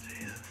dick?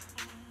 Jesus.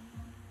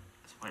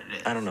 That's what it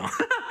is. I don't know.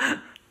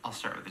 I'll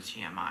start with the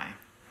TMI.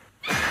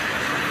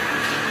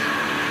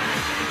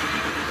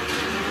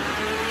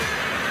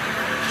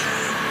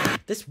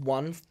 This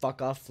one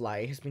fuck off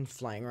fly has been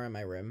flying around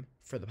my room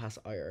for the past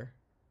hour.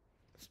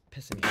 It's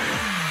pissing me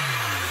off.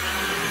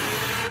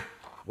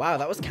 Wow,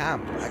 that was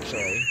camp,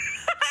 actually.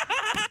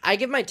 I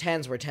give my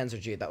 10s where 10s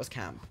are due. That was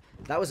camp.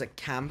 That was a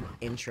camp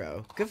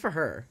intro. Good for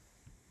her.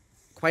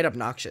 Quite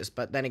obnoxious,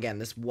 but then again,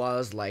 this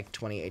was like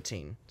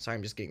 2018. Sorry,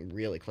 I'm just getting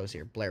really close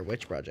here. Blair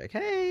Witch Project.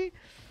 Hey!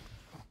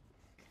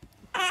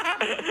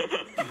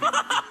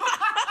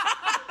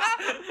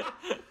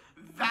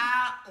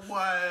 That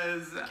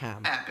was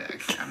Cam.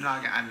 epic. I'm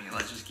not gonna, I mean,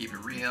 let's just keep it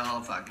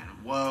real. Fucking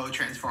whoa,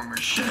 Transformers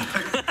shit.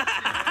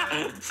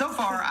 So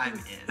far, I'm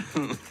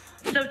in.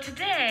 So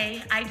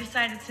today, I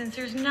decided, since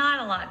there's not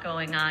a lot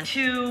going on,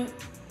 to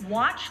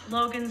watch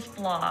Logan's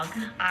vlog.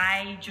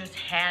 I just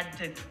had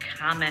to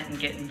comment and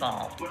get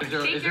involved.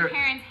 Shake your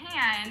parents'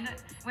 hand,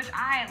 which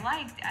I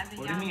liked as a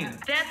young. What do you mean?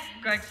 That's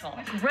Greg's fault.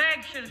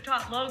 Greg should have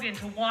taught Logan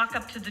to walk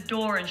up to the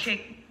door and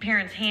shake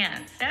parents'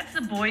 hands. That's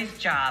the boy's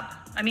job.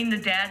 I mean, the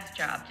dad's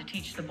job to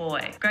teach the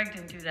boy. Greg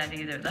didn't do that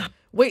either, though.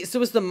 Wait, so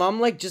was the mom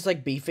like just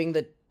like beefing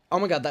the? Oh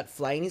my god, that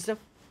fly needs to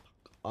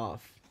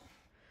off.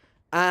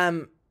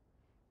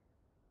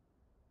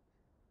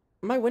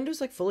 My window's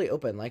like fully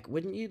open. Like,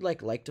 wouldn't you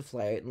like to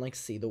fly out and like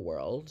see the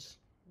world?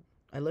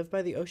 I live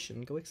by the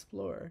ocean. Go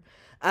explore.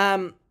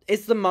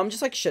 Is the mom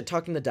just like shit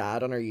talking the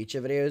dad on her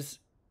YouTube videos?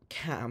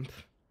 Camp.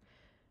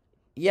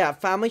 Yeah,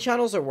 family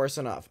channels are worse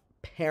enough.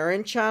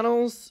 Parent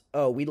channels?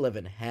 Oh, we live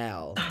in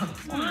hell.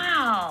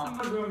 Wow.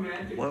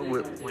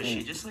 What Was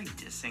she just like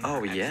dissing? Oh,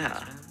 her yeah.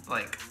 ex-husband?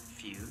 Like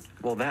feud.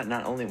 Well, that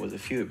not only was a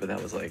feud, but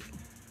that was like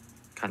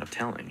kind of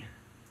telling.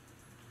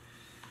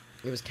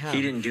 It was camp.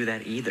 He didn't do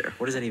that either.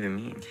 What does that even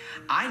mean?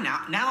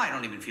 Now I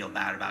don't even feel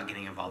bad about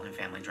getting involved in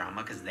family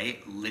drama because they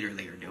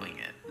literally are doing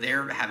it.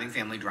 They're having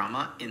family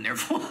drama in their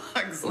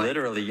vlogs. Like,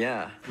 Literally,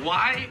 yeah.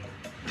 Why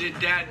did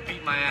Dad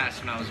beat my ass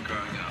when I was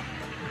growing up?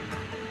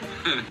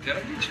 Did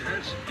I beat your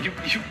ass? You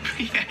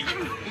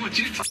what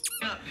you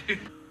up, dude?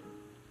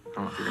 I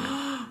don't know if you're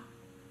gonna.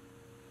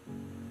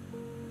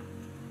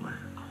 What?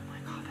 Oh my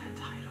god, that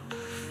title.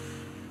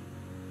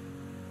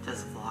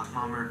 Does Vlog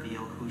Mom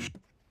reveal who she...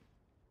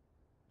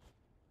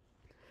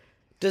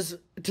 Does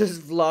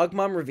Vlog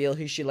Mom reveal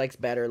who she likes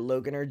better,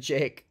 Logan or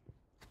Jake?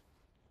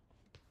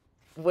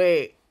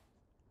 Wait.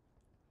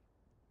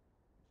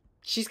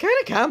 She's kind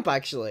of camp,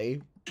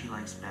 actually. She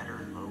likes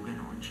better, Logan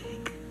or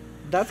Jake?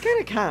 That's kind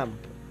of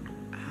camp.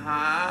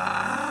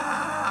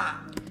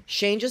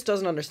 Shane just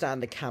doesn't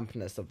understand the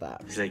campness of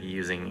that. He's like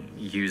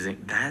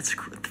using that's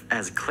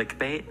as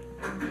clickbait.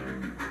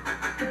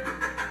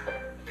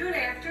 Good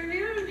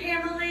afternoon,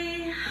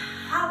 Pamela.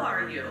 How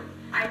are you?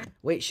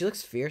 Wait, she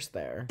looks fierce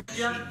there. Is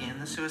she in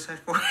the Suicide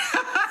Force?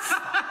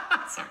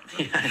 Sorry.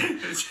 Yeah.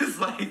 It's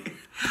just like...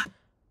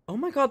 Oh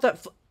my god,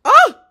 that...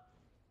 Oh!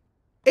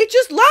 It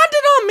just landed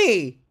on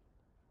me!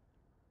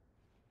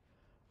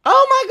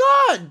 Oh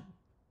my god!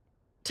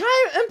 Time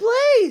and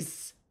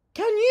place!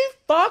 Can you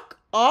fuck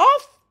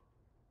off?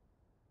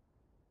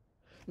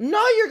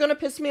 Now you're gonna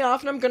piss me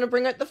off and I'm gonna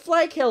bring out the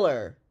fly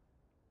killer.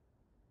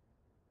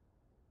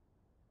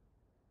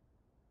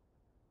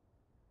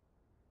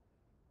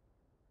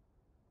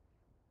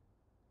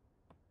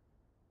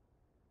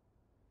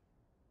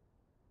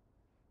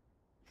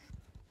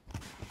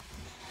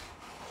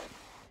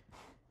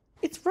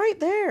 It's right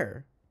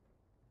there.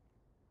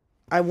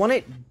 I want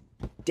it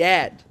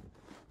dead.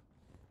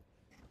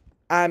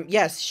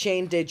 Yes,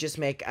 Shane did just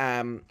make,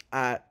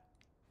 a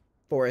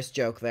Forrest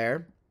joke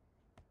there.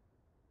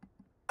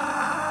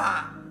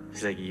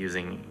 He's like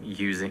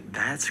using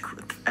that's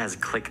as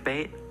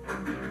clickbait.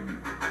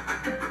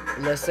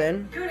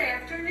 Listen. Good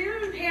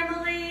afternoon,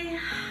 Pamela.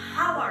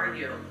 How are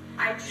you?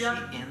 Is she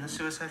in the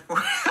Suicide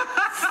Force?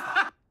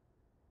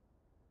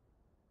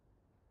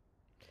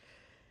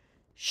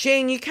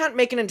 Shane, you can't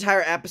make an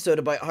entire episode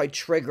about how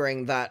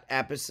triggering that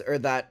episode or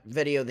that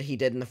video that he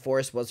did in the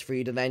forest was for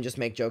you to then just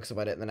make jokes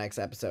about it in the next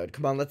episode.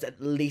 Come on, let's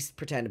at least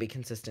pretend to be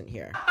consistent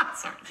here.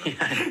 Sorry.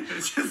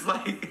 It's just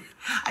like,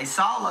 I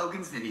saw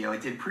Logan's video.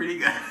 It did pretty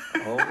good.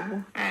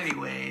 Oh.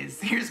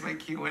 Anyways, here's my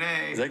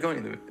Q&A. Is that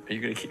going to? Are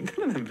you gonna keep that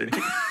in the video?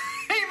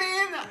 Hey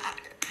man,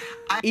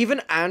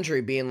 Even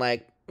Andrew being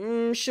like,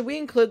 should we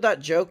include that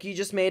joke you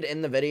just made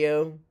in the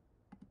video?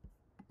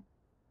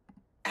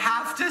 I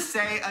have to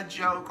say a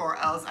joke or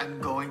else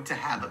I'm going to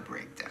have a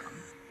breakdown.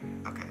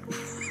 Okay.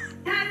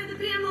 Hi to the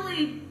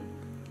family.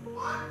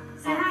 What?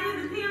 Say hi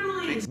to the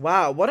family.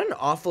 Wow, what an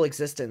awful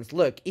existence.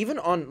 Look, even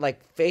on, like,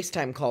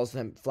 FaceTime calls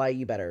him, Fly,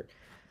 you better.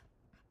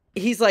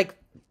 He's, like,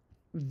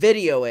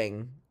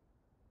 videoing.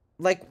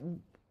 Like,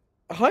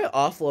 how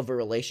awful of a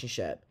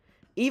relationship.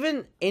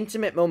 Even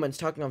intimate moments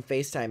talking on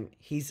FaceTime,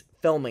 he's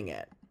filming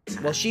it.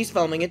 Well, she's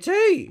filming it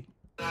too.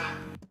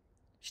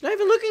 She's not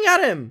even looking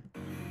at him.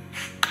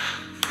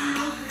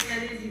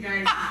 That is, you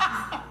guys.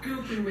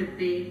 Goofing with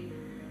me.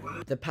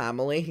 The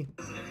Pamela. Are you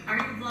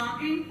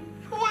vlogging?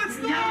 What's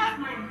that?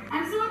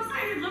 I'm so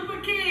excited. Look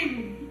what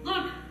came.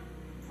 Look.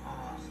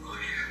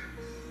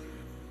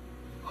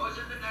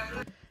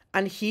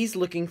 And he's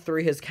looking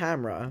through his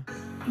camera.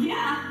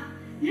 Yeah.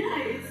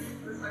 It's...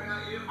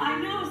 I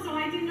know, so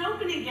I didn't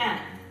open it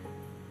yet.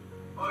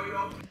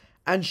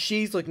 And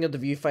she's looking at the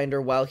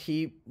viewfinder while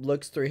he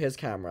looks through his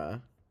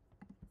camera.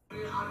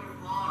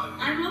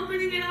 I'm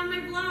opening it on my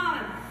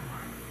vlog.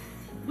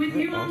 With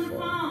you on the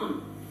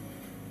phone.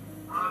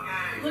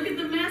 Okay. Look at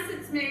the mess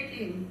it's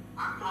making.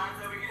 I'm glad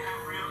that we can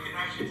have real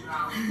connections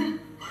now.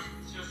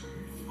 It's just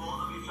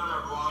both of each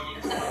other vlogging.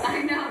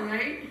 I know,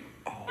 right?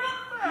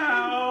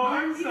 Oh,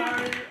 I'm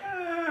sorry.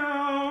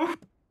 Oh.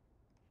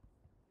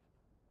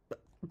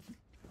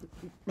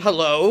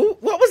 Hello?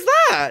 What was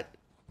that?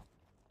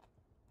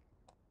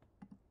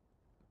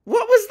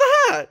 What was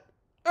that?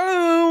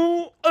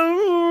 Oh.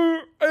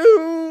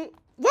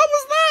 What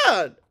was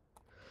that?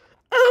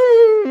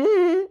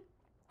 Oh.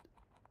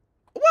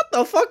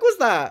 the fuck was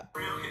that?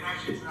 Real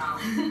connections now.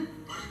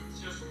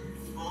 It's just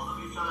both of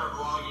each other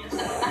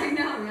vlogging. I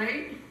know,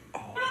 right?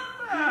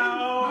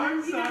 Oh,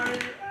 I'm sorry.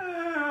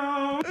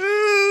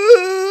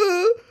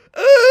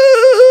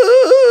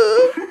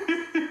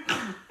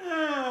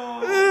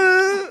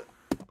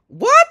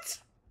 What?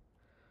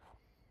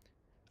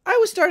 I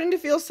was starting to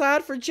feel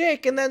sad for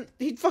Jake, and then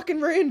he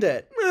fucking ruined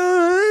it.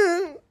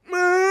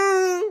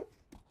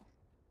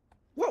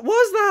 What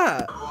was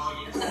that?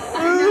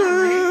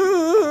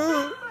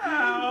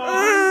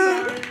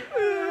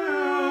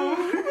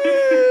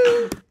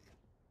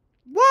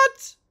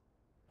 What?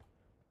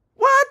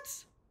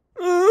 What?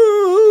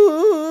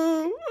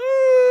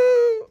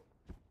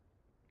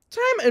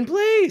 Time and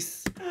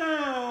place.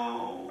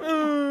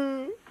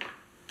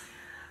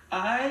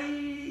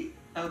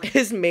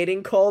 His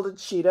mating call to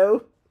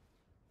Cheeto.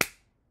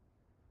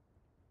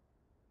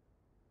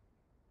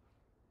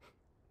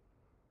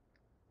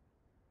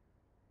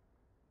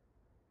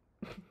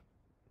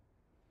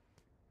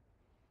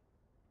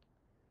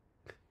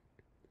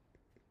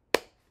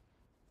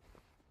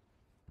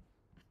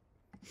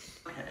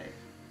 Okay.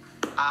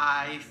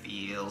 I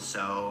feel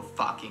so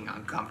fucking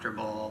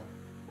uncomfortable.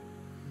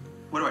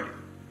 What do I do?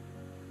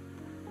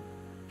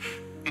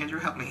 Andrew,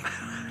 help me.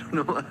 I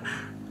don't know.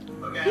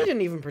 He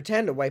didn't even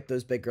pretend to wipe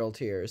those big girl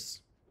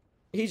tears.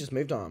 He just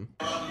moved on.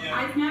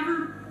 I've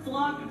never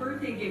vlogged a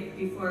birthday gift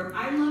before.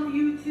 I love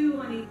you too,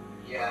 honey.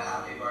 Yeah,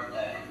 happy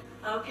birthday.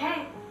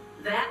 Okay,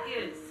 that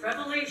is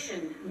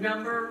revelation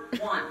number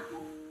 1.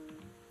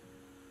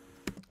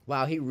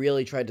 Wow, he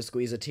really tried to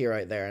squeeze a tear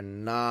right there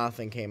and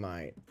nothing came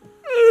out.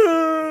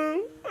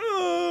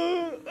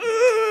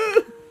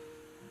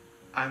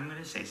 I'm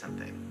gonna say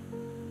something.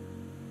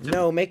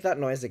 No, make that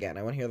noise again.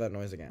 I want to hear that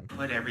noise again.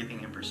 Put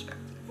everything in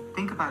perspective.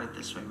 Think about it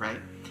this way,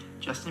 right?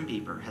 Justin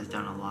Bieber has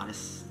done a lot of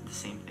the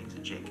same things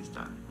that Jake has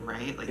done,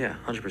 right? Like, yeah,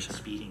 100%.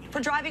 Speeding. For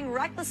driving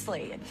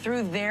recklessly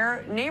through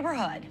their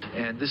neighborhood.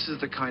 And this is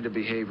the kind of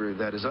behavior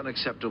that is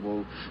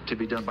unacceptable to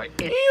be done by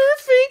You're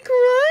fake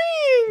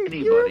crying.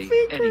 anybody,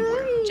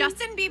 anywhere.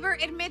 Justin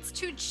Bieber admits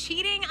to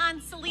cheating on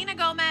Selena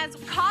Gomez.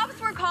 Cops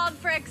were called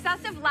for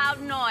excessive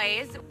loud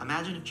noise.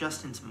 Imagine if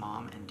Justin's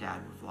mom and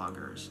dad were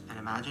vloggers, and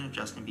imagine if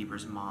Justin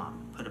Bieber's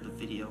mom put up a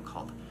video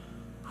called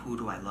 "Who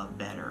Do I Love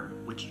Better?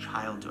 Which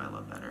Child Do I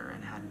Love Better?"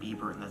 and had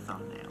Bieber in the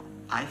thumbnail.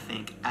 I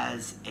think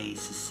as a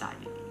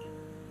society,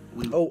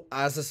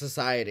 as a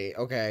society,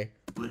 okay.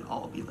 would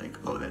all be like,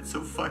 oh, that's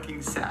so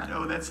fucking sad.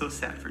 Oh, that's so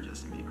sad for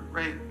Justin Bieber,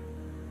 right?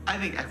 I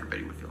think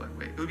everybody would feel that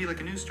way. It would be like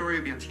a news story, it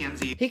would be on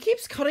TMZ. He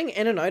keeps cutting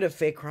in and out of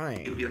fake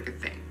crying. It would be like a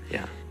thing.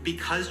 Yeah.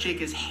 Because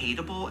Jake is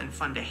hateable and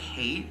fun to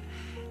hate,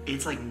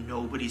 it's like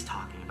nobody's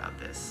talking about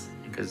this.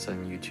 Because it's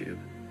on YouTube.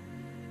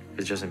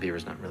 Because Justin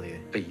Bieber's not really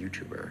a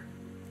YouTuber.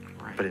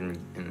 Right. But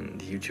in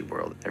the YouTube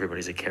world,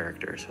 everybody's a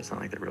character, so it's not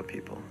like they're real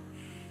people.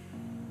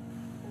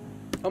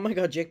 Oh my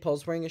god, Jake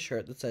Paul's wearing a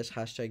shirt that says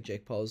hashtag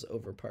Jake Paul's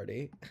over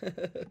party.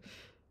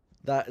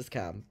 That is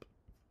camp.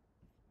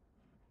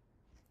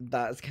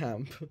 That is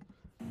camp. Like,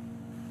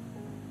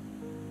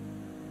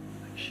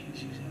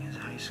 she's using his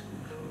high school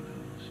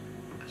photos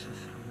as a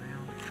thumbnail.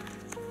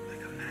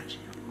 Like,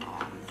 imagine your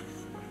mom.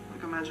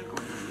 Like, imagine going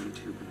on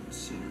YouTube and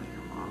seeing that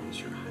your mom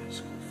is your high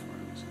school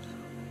photos.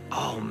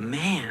 Oh,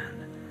 man.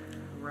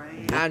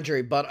 Right?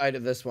 Andrew, butt out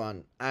of this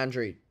one.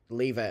 Andrew,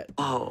 leave it.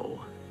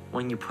 Oh,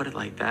 when you put it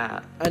like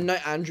that. And now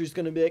Andrew's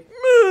gonna be like,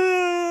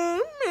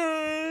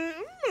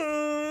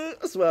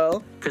 as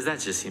well. Because that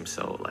just seems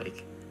so,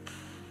 like,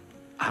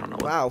 I don't know.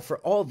 Wow, for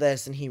all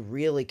this, and he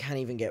really can't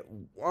even get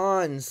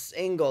one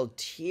single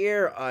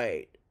tear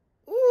out.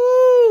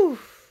 Ooh.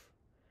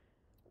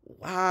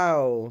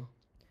 Wow.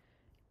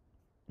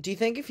 Do you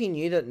think if he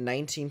knew that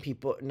 19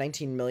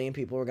 million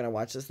people were gonna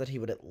watch this, that he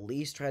would at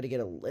least try to get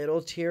a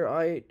little tear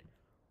out?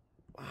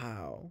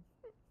 Wow.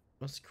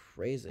 That's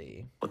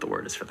crazy. What the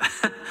word is for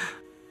that.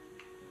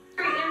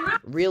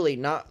 Really,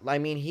 not, I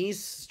mean,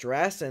 he's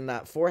stressing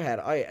that forehead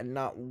out and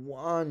not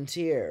one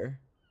tear.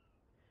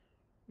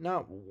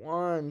 Not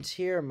one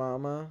tear,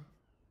 mama.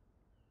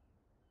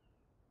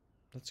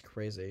 That's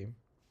crazy.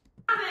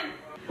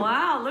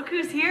 Wow, look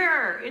who's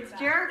here. It's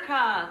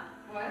Jerica.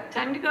 What?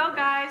 Time to go,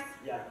 guys.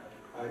 Yeah.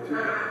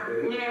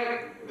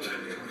 Yeah.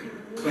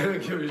 I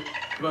don't give a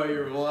about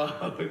your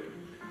vlog.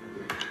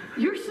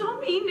 You're so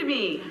mean to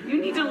me.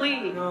 You need to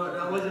leave. No,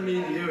 that wasn't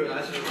mean to you.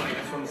 That's just like,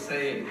 that's what I'm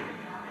saying.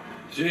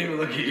 She didn't even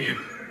look at you.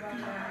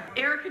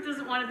 Erica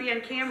doesn't want to be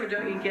on camera,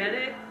 don't you get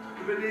it?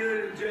 But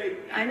neither did Jake.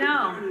 I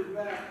know.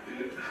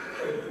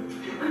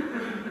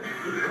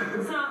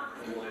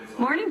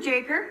 Morning,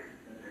 Jaker.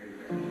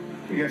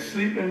 You got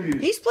sleep envy.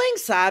 He's playing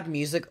sad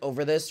music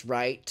over this,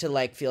 right? To,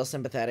 like, feel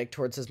sympathetic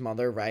towards his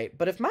mother, right?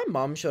 But if my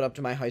mom showed up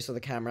to my house with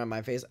a camera on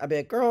my face, I'd be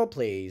like, girl,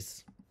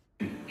 please.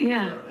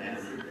 Yeah.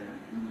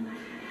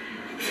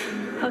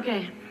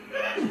 Okay.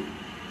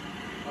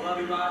 I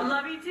love you, Bob.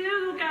 Love you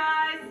too,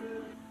 guys.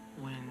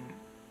 When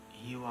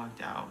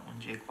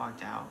Jake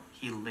walked out,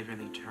 he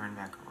literally turned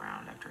back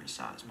around after he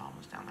saw his mom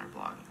was down there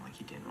vlogging, like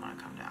he didn't want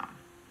to come down.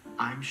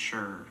 I'm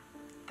sure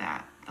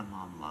that the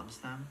mom loves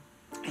them,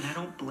 And I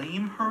don't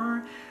blame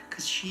her,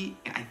 because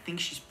I think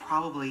she's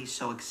probably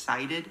so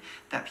excited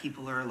that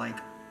people are like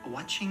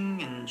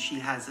watching, and she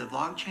has a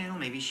vlog channel.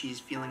 Maybe she's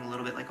feeling a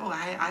little bit like, oh,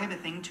 I have a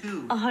thing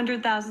too.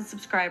 100,000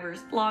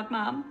 subscribers, vlog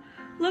mom.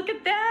 Look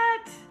at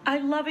that. I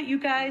love it, you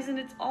guys, and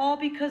it's all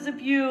because of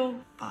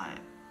you. But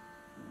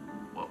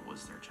what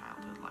was their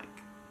childhood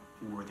like?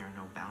 Were there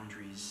no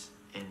boundaries?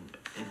 And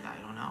I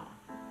don't know.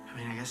 I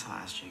mean, I guess I'll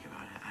ask Jake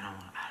about it. I don't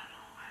know. I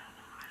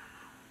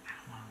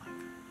don't want to like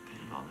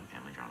get involved in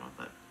family drama,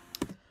 but.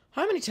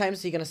 How many times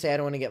is he going to say I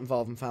don't want to get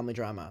involved in family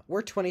drama?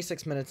 We're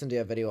 26 minutes into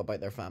a video about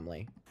their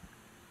family.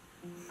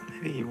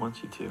 Maybe he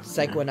wants you to.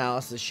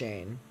 Psychoanalysis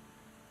Shane.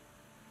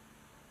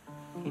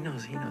 He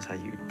knows how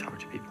you talk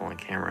to people on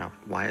camera.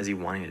 Why is he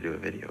wanting to do a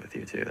video with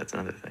you too? That's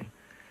another thing.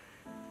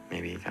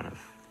 Maybe he kind of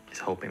is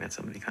hoping that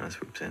somebody kind of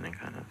swoops in and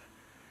kind of.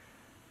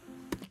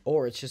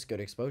 Or it's just good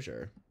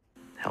exposure.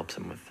 Helps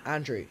him with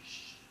Andrew.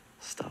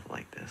 Stuff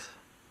like this.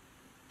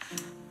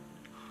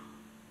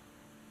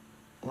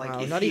 Like, wow,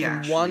 if not he even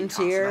actually one talks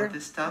tear. about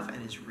this stuff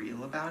and is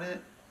real about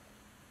it,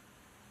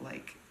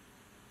 like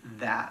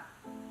that's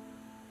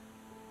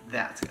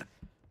gonna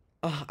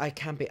Oh, I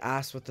can't be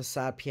asked with the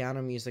sad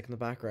piano music in the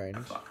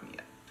background. fuck me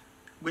up.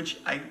 Which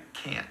I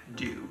can't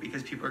do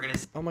because people are gonna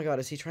Oh my god,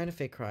 is he trying to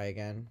fake cry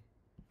again?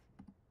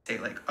 say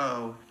like,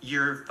 oh,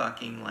 you're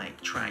fucking like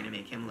trying to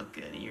make him look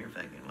good and you're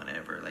fucking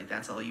whatever. Like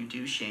that's all you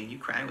do, Shane. You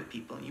cry with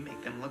people and you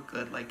make them look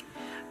good. Like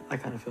I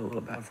kind of feel a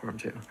little bad for him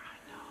too.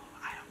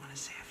 I don't want to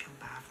say I feel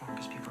bad for him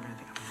because people are gonna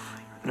think I'm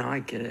lying. No, I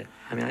get it.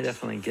 I mean, I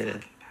definitely get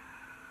it.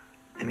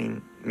 I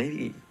mean,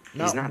 maybe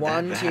Not he's not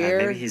one that bad. tear.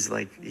 Maybe he's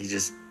like, he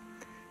just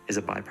is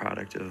a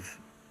byproduct of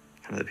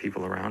kind of the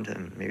people around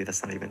him. Maybe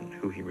that's not even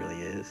who he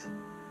really is.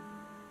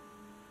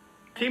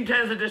 Team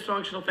 10 is a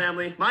dysfunctional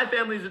family. My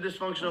family is a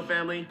dysfunctional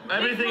family.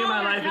 Everything in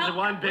my life is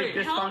one big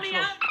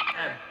dysfunctional.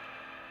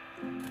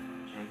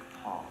 Jake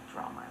Paul,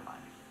 Draw My Life.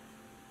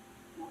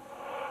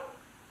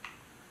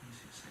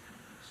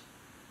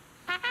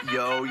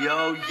 Yo,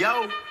 yo,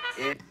 yo.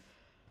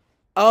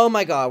 Oh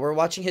my god, we're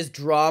watching his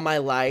Draw My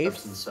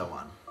Life. And so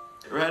on.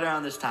 Right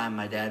around this time,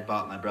 my dad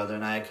bought my brother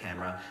and I a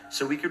camera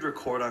so we could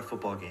record our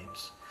football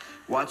games,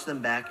 watch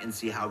them back, and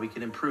see how we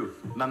could improve.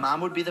 My mom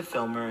would be the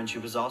filmer, and she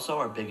was also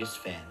our biggest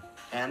fan.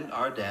 And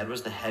our dad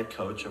was the head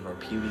coach of our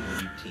Pee Wee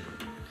League team.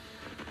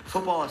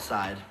 Football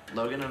aside,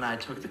 Logan and I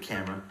took the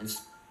camera and...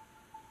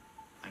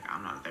 Like,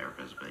 I'm not a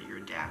therapist, but your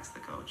dad's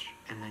the coach.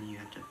 And then you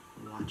have to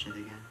watch it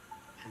again,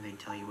 and they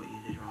tell you what you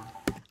did wrong.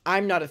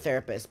 I'm not a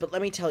therapist, but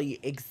let me tell you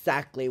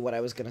exactly what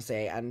I was going to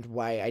say and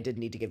why I did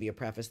need to give you a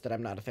preface that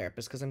I'm not a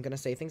therapist, because I'm going to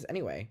say things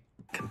anyway.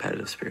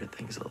 Competitive spirit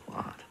thing's a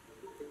lot.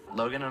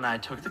 Logan and I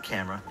took the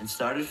camera and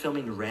started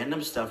filming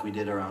random stuff we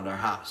did around our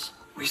house.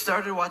 We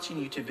started watching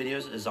YouTube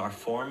videos as our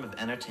form of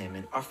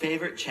entertainment. Our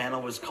favorite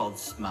channel was called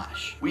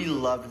Smosh. We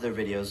loved their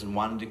videos and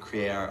wanted to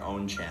create our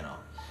own channel.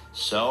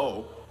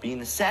 So, being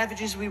the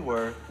savages we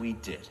were, we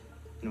did.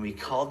 And we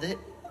called it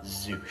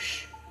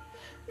Zoosh.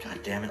 God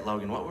damn it,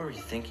 Logan, what were we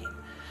thinking?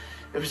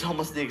 It was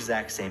almost the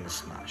exact same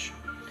as Smosh.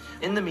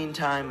 In the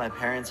meantime, my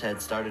parents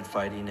had started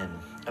fighting and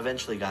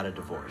eventually got a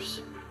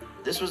divorce.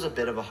 This was a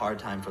bit of a hard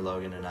time for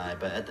Logan and I,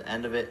 but at the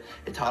end of it,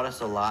 it taught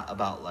us a lot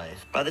about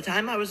life. By the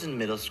time I was in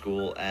middle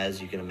school,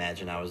 as you can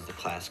imagine, I was the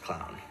class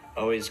clown.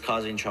 Always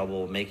causing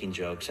trouble, making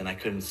jokes, and I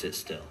couldn't sit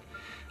still.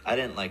 I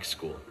didn't like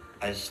school.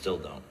 I still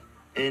don't.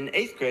 In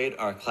 8th grade,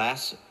 our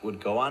class would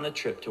go on a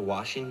trip to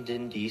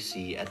Washington,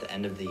 D.C. at the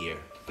end of the year.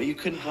 But you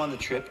couldn't go on the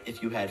trip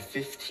if you had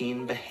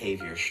 15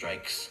 behavior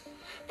strikes.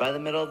 By the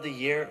middle of the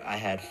year, I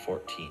had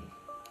 14.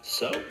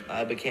 So,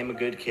 I became a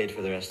good kid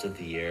for the rest of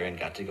the year and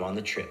got to go on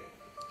the trip.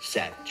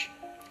 Savage.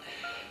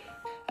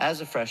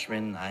 As a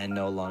freshman, I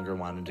no longer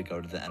wanted to go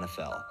to the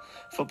NFL.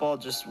 Football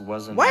just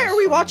wasn't... Why as are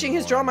we fun watching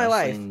his anymore. Draw My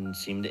Life? Wrestling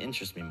seemed to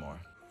interest me more.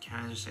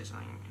 Can I just say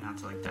something not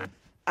to like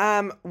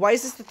that? Why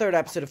is this the third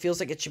episode? It feels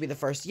like it should be the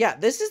first. Yeah,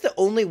 this is the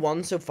only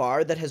one so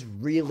far that has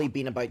really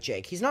been about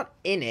Jake. He's not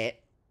in it,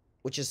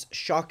 which is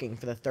shocking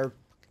for the third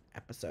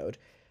episode,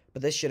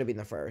 but this should have been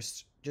the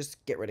first.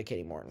 Just get rid of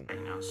Katie Morton. I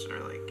know,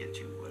 sort of like get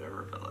to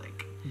whatever, but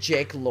like...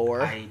 Jake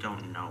lore. I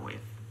don't know if,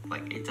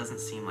 like, it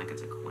doesn't seem like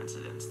it's a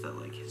coincidence that,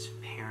 like, his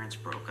parents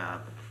broke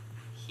up.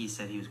 He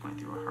said he was going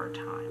through a hard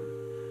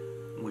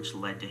time, which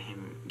led to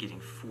him getting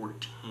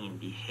 14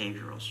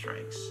 behavioral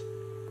strikes.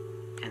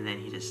 And then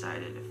he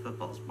decided, if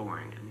football's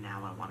boring,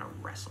 now I want to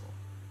wrestle.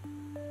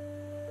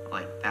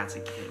 Like, that's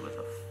a kid with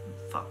a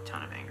fuck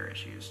ton of anger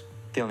issues.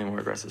 The only more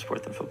aggressive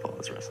sport than football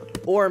is wrestling.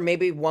 Or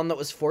maybe one that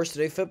was forced to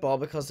do football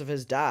because of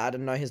his dad,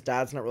 and now his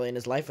dad's not really in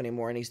his life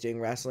anymore, and he's doing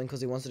wrestling because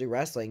he wants to do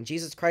wrestling.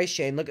 Jesus Christ,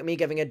 Shane, look at me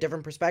giving a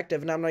different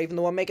perspective, and I'm not even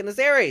the one making the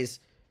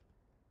series.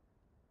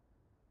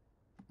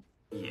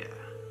 Yeah,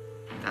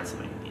 that's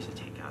somebody who needs to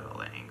take out all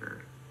that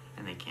anger,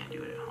 and they can't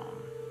do it at home,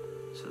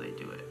 so they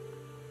do it.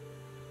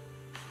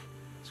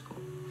 It's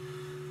cool.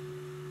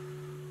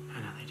 I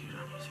know they do it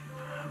on YouTube.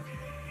 Okay.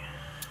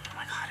 Oh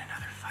my god,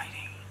 another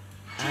fighting.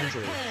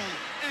 Andrew.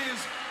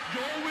 Is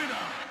your winner.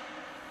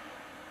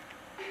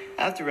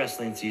 After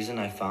wrestling season,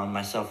 I found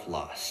myself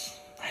lost.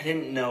 I I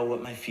didn't know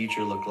what my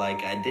future looked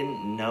like. I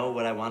didn't know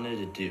what I wanted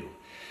to do.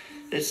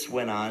 This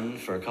went on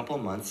for a couple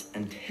of months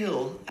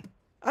until...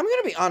 I'm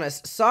gonna be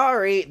honest.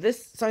 Sorry,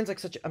 this sounds like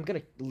such... I'm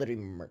gonna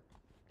literally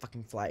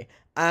fucking fly.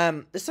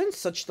 This sounds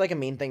such like a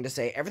mean thing to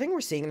say. Everything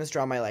we're seeing in this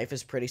Draw My Life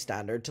is pretty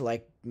standard to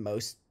like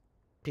most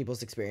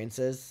people's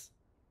experiences.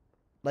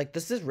 Like,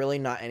 this is really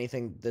not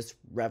anything this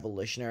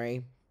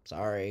revolutionary.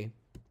 Sorry.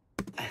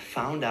 I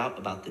found out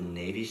about the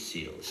Navy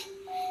SEALs.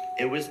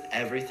 It was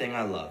everything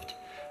I loved.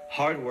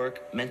 Hard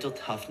work, mental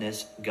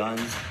toughness,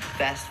 guns,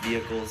 fast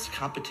vehicles,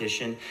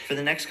 competition. For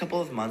the next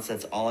couple of months,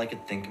 that's all I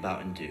could think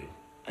about and do.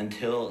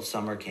 Until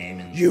summer came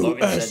and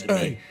Logan said to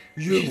me,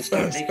 "You should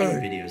start making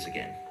videos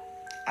again."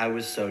 I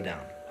was so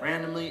down.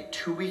 Randomly,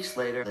 2 weeks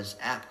later, this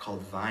app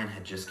called Vine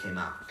had just came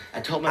out.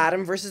 I told my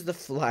Adam versus the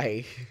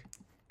Fly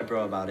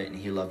bro about it, and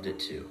he loved it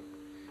too.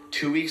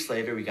 2 weeks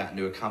later, we got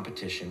into a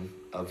competition,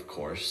 of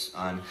course,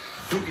 on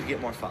who could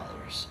get more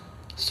followers.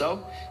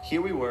 So,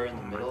 here we were in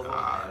the middle of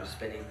our lives,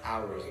 spending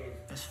hours.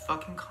 This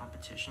fucking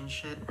competition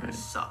shit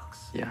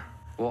sucks. Yeah.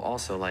 Well,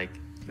 also, like,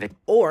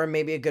 or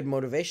maybe a good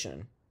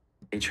motivation.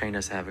 They trained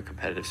us to have a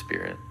competitive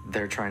spirit.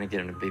 They're trying to get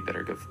them to be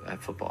better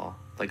at football,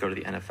 like go to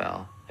the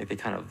NFL. Like, they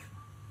kind of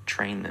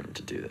train them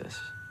to do this.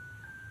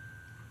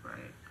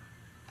 Right.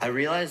 I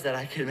realized that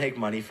I could make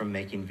money from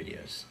making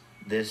videos.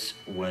 This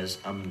was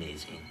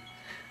amazing.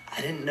 I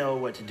didn't know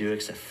what to do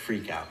except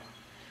freak out.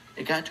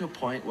 It got to a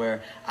point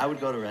where I would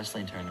go to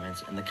wrestling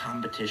tournaments and the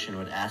competition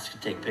would ask to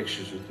take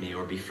pictures with me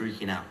or be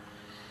freaking out.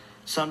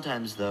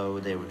 Sometimes, though,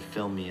 they would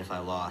film me if I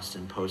lost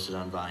and post it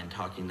on Vine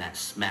talking that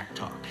smack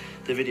talk.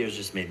 The videos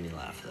just made me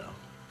laugh, though.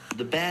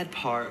 The bad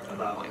part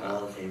about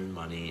all fame and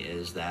money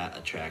is that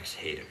attracts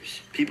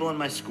haters. People in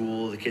my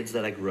school, the kids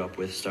that I grew up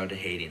with, started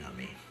hating on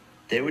me.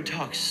 They would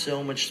talk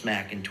so much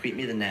smack and tweet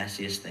me the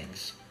nastiest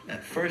things.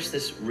 At first,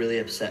 this really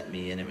upset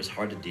me and it was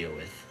hard to deal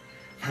with.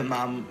 My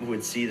mom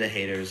would see the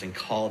haters and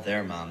call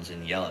their moms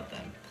and yell at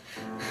them.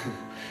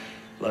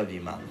 Love you,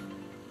 Mom.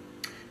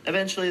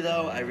 Eventually,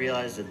 though, I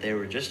realized that they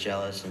were just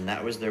jealous and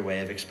that was their way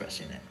of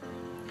expressing it.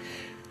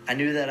 I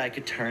knew that I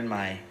could turn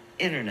my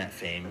internet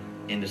fame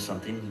into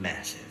something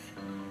massive.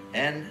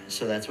 And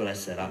so that's what I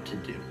set out to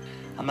do.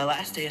 On my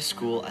last day of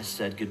school, I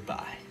said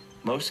goodbye.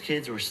 Most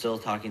kids were still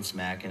talking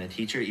smack and a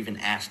teacher even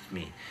asked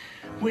me,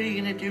 "What are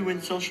you gonna do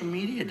when social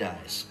media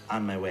dies?"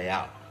 on my way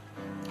out.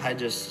 I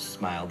just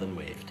smiled and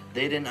waved.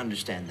 They didn't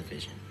understand the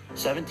vision.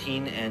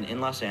 17 and in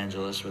Los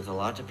Angeles with a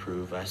lot to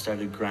prove, I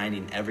started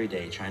grinding every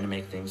day trying to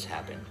make things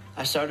happen.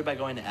 I started by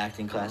going to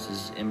acting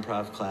classes,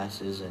 improv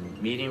classes,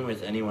 and meeting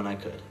with anyone I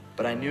could.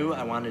 But I knew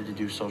I wanted to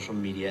do social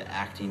media,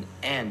 acting,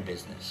 and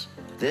business.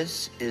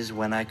 This is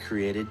when I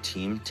created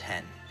Team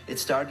 10. It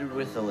started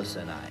with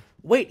Alyssa and I.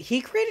 Wait, he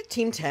created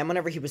Team 10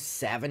 whenever he was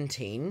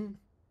 17?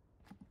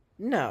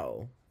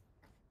 No.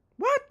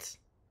 What?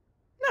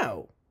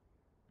 No.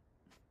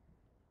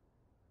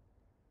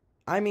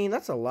 I mean,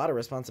 that's a lot of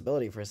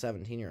responsibility for a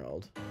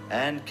 17-year-old.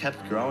 And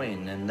kept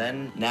growing, and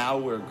then now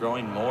we're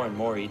growing more and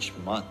more each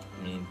month.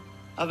 I mean,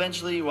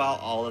 eventually, while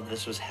all of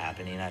this was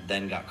happening, I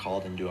then got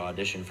called into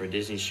audition for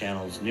Disney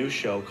Channel's new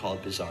show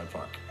called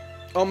Bizaardvark.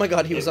 Oh my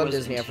god, he was on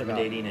Disney, I forgot.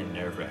 It was intimidating and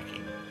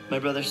nerve-wracking. My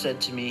brother said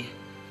to me,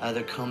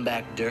 either come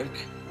back Dirk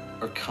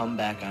or come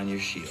back on your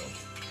shield.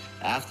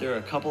 After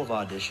a couple of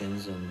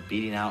auditions and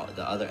beating out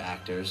the other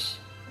actors,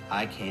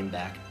 I came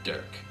back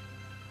Dirk.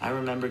 I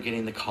remember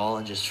getting the call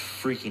and just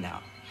freaking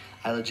out.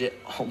 I legit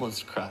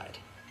almost cried.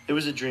 It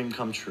was a dream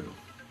come true.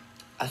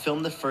 I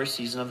filmed the first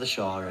season of the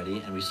show already,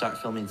 and we start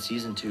filming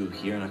season 2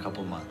 here in a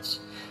couple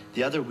months.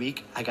 The other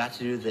week, I got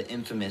to do the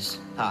infamous,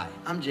 "Hi,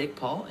 I'm Jake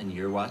Paul, and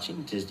you're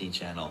watching Disney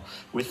Channel,"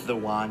 with the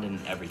wand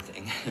and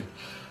everything.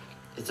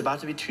 It's about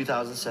to be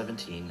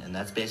 2017, and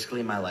that's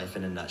basically my life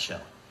in a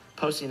nutshell.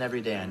 Posting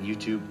every day on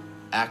YouTube,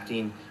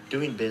 acting,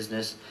 doing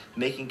business,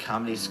 making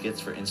comedy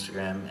skits for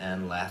Instagram,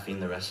 and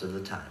laughing the rest of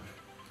the time.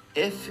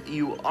 If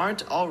you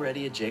aren't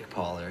already a Jake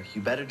Pauler,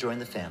 you better join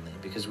the family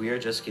because we are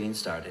just getting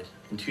started.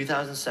 And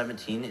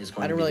 2017 is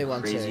going to be the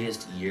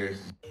craziest year.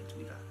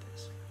 We got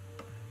this.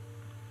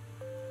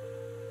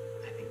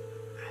 I think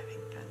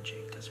that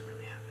Jake doesn't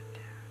really have a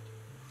dad.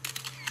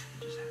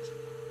 He just has a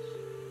boss.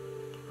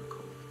 We're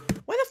cool.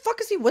 Why the fuck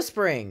is he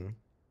whispering?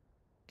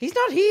 He's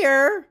not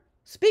here.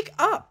 Speak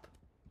up.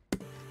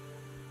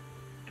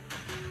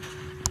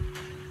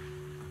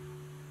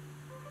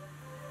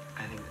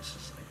 I think this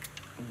is like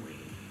way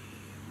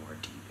more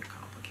deep and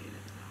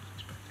complicated than I was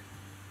expecting.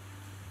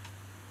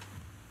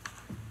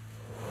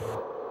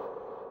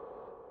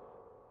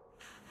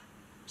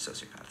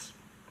 Sociopaths.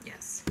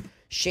 Yes.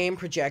 Shame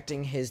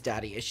projecting his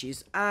daddy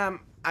issues.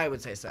 I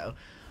would say so.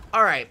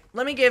 All right,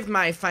 let me give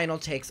my final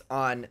takes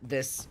on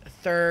this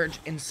third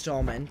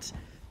installment.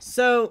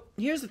 So,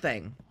 here's the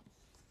thing.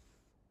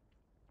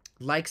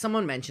 Like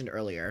someone mentioned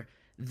earlier,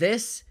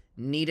 this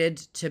needed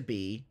to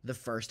be the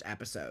first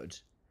episode.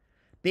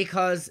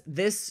 Because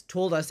this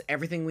told us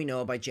everything we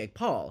know about Jake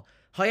Paul.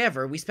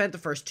 However, we spent the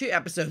first 2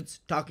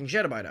 episodes talking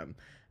shit about him.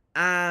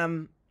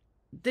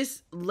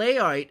 this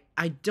layout,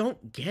 I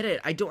don't get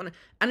it. I don't,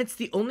 and it's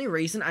the only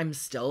reason I'm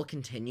still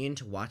continuing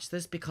to watch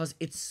this, because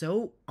it's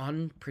so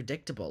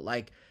unpredictable.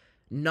 Like,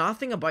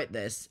 nothing about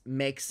this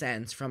makes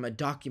sense from a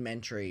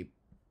documentary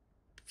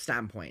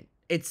standpoint.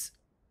 It's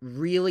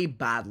really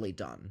badly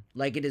done.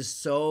 Like, it is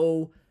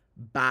so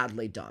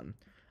badly done.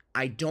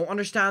 I don't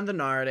understand the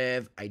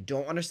narrative. I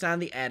don't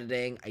understand the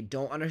editing. I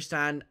don't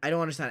understand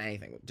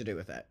anything to do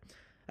with it.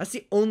 That's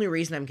the only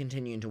reason I'm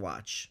continuing to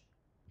watch.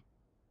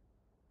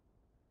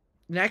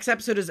 Next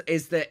episode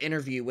is the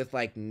interview with,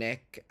 like,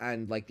 Nick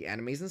and, like, the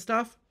enemies and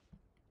stuff.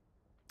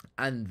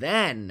 And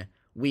then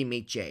we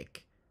meet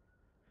Jake.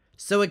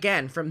 So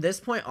again, from this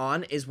point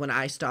on is when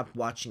I stopped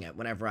watching it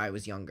whenever I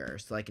was younger.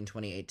 So, like, in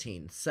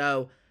 2018.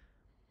 So,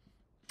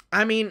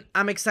 I mean,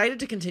 I'm excited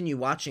to continue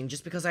watching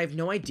just because I have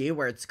no idea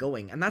where it's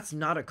going. And that's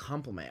not a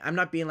compliment. I'm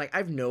not being like, I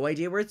have no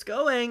idea where it's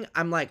going.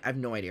 I'm like, I have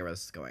no idea where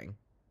this is going.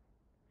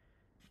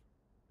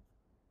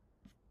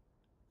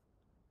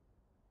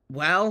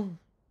 Well,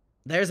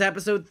 there's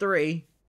episode 3.